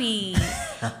want. happy.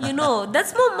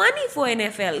 That's more money for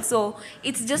NFL. So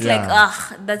it's just Yeah.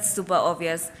 like, that's super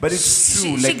obvious. But it's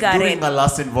true. She Like got during it. her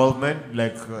last involvement,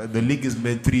 like the league has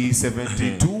made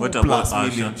 372 What plus about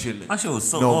million Asha? shillings. Asha was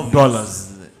so no obvious.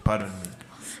 dollars. Pardon me.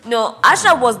 No,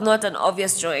 Asha was not an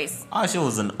obvious choice. Asha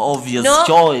was an obvious No,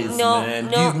 choice, no, man.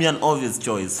 no. Give me an obvious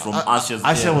choice from Asha's.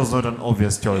 Asha era. was not an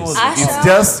obvious choice. was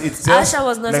Asha- It's just. Asha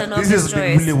was not like, an this obvious has been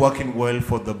choice. really working well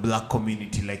for the black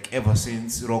community. Like ever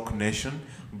since Rock Nation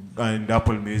and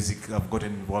Apple Music have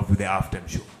gotten involved with the halftime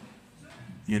show.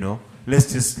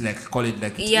 Let's just like call it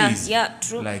like it is. Yeah,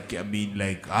 true. Like I mean,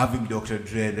 like having Dr.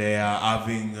 Dre there,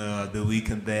 having The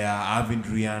Weeknd there, having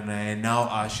Rihanna, and now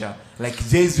Asha. Like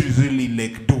Jay-Z is really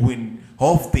like doing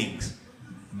half things.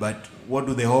 But what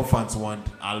do the whole fans want?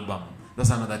 Album. That's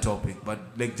another topic. But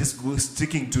like just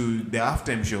sticking to the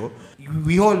halftime show,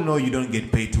 we all know you don't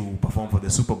get paid to perform for the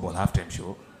Super Bowl halftime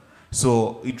show.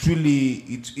 So it really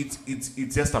it's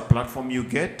just a platform you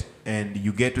get, and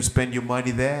you get to spend your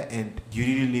money there, and you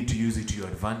really need to use it to your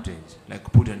advantage. Like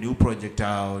put a new project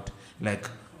out. Like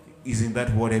isn't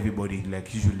that what everybody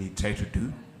like usually try to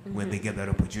do when they get that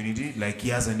opportunity? Like he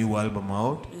has a new album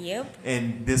out. Yep.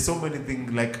 And there's so many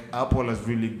things, like Apple has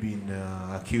really been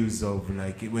accused of,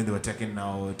 like when they were taking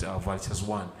out Vultures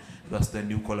One. That's the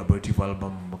new collaborative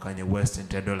album, Kanye West and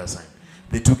Ted Dolla $ign.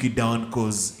 They took it down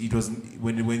because it was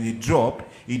when it dropped,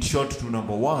 it shot to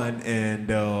 #1,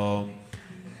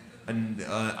 and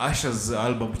Asha's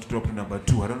album dropped to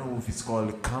 #2. I don't know if it's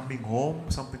called Coming Home,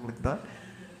 something like that.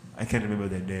 I can't remember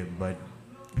the name, but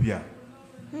yeah,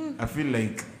 I feel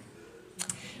like.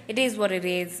 It is what it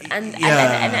is. And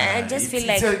I just feel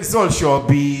like it's all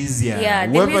showbiz, yeah. Yeah,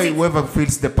 the music- Whoever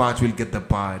fits the part will get the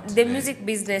part. the music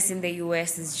business in the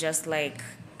US is just like,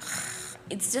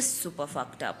 it's just super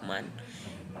fucked up, man.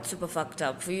 Super fucked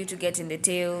up. For you to get in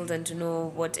details and to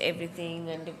know what everything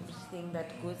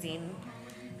that goes in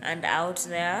and out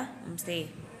there, I'm saying,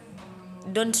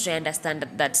 don't try understand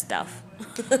that stuff.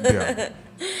 Yeah.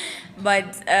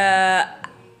 But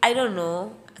I don't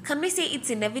know. Can we say it's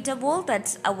inevitable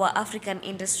that our African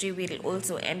industry will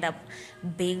also end up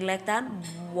being like that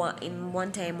in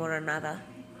one time or another?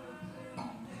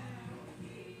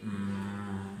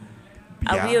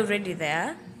 Are we Yeah. already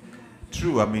there?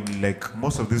 True. I mean, like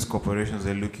most of these corporations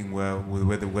are looking where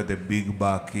the big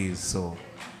buck is. So,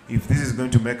 if this is going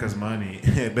to make us money,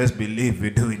 best believe we're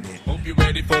doing it. Hope you're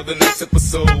ready for the next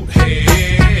episode.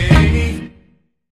 Hey.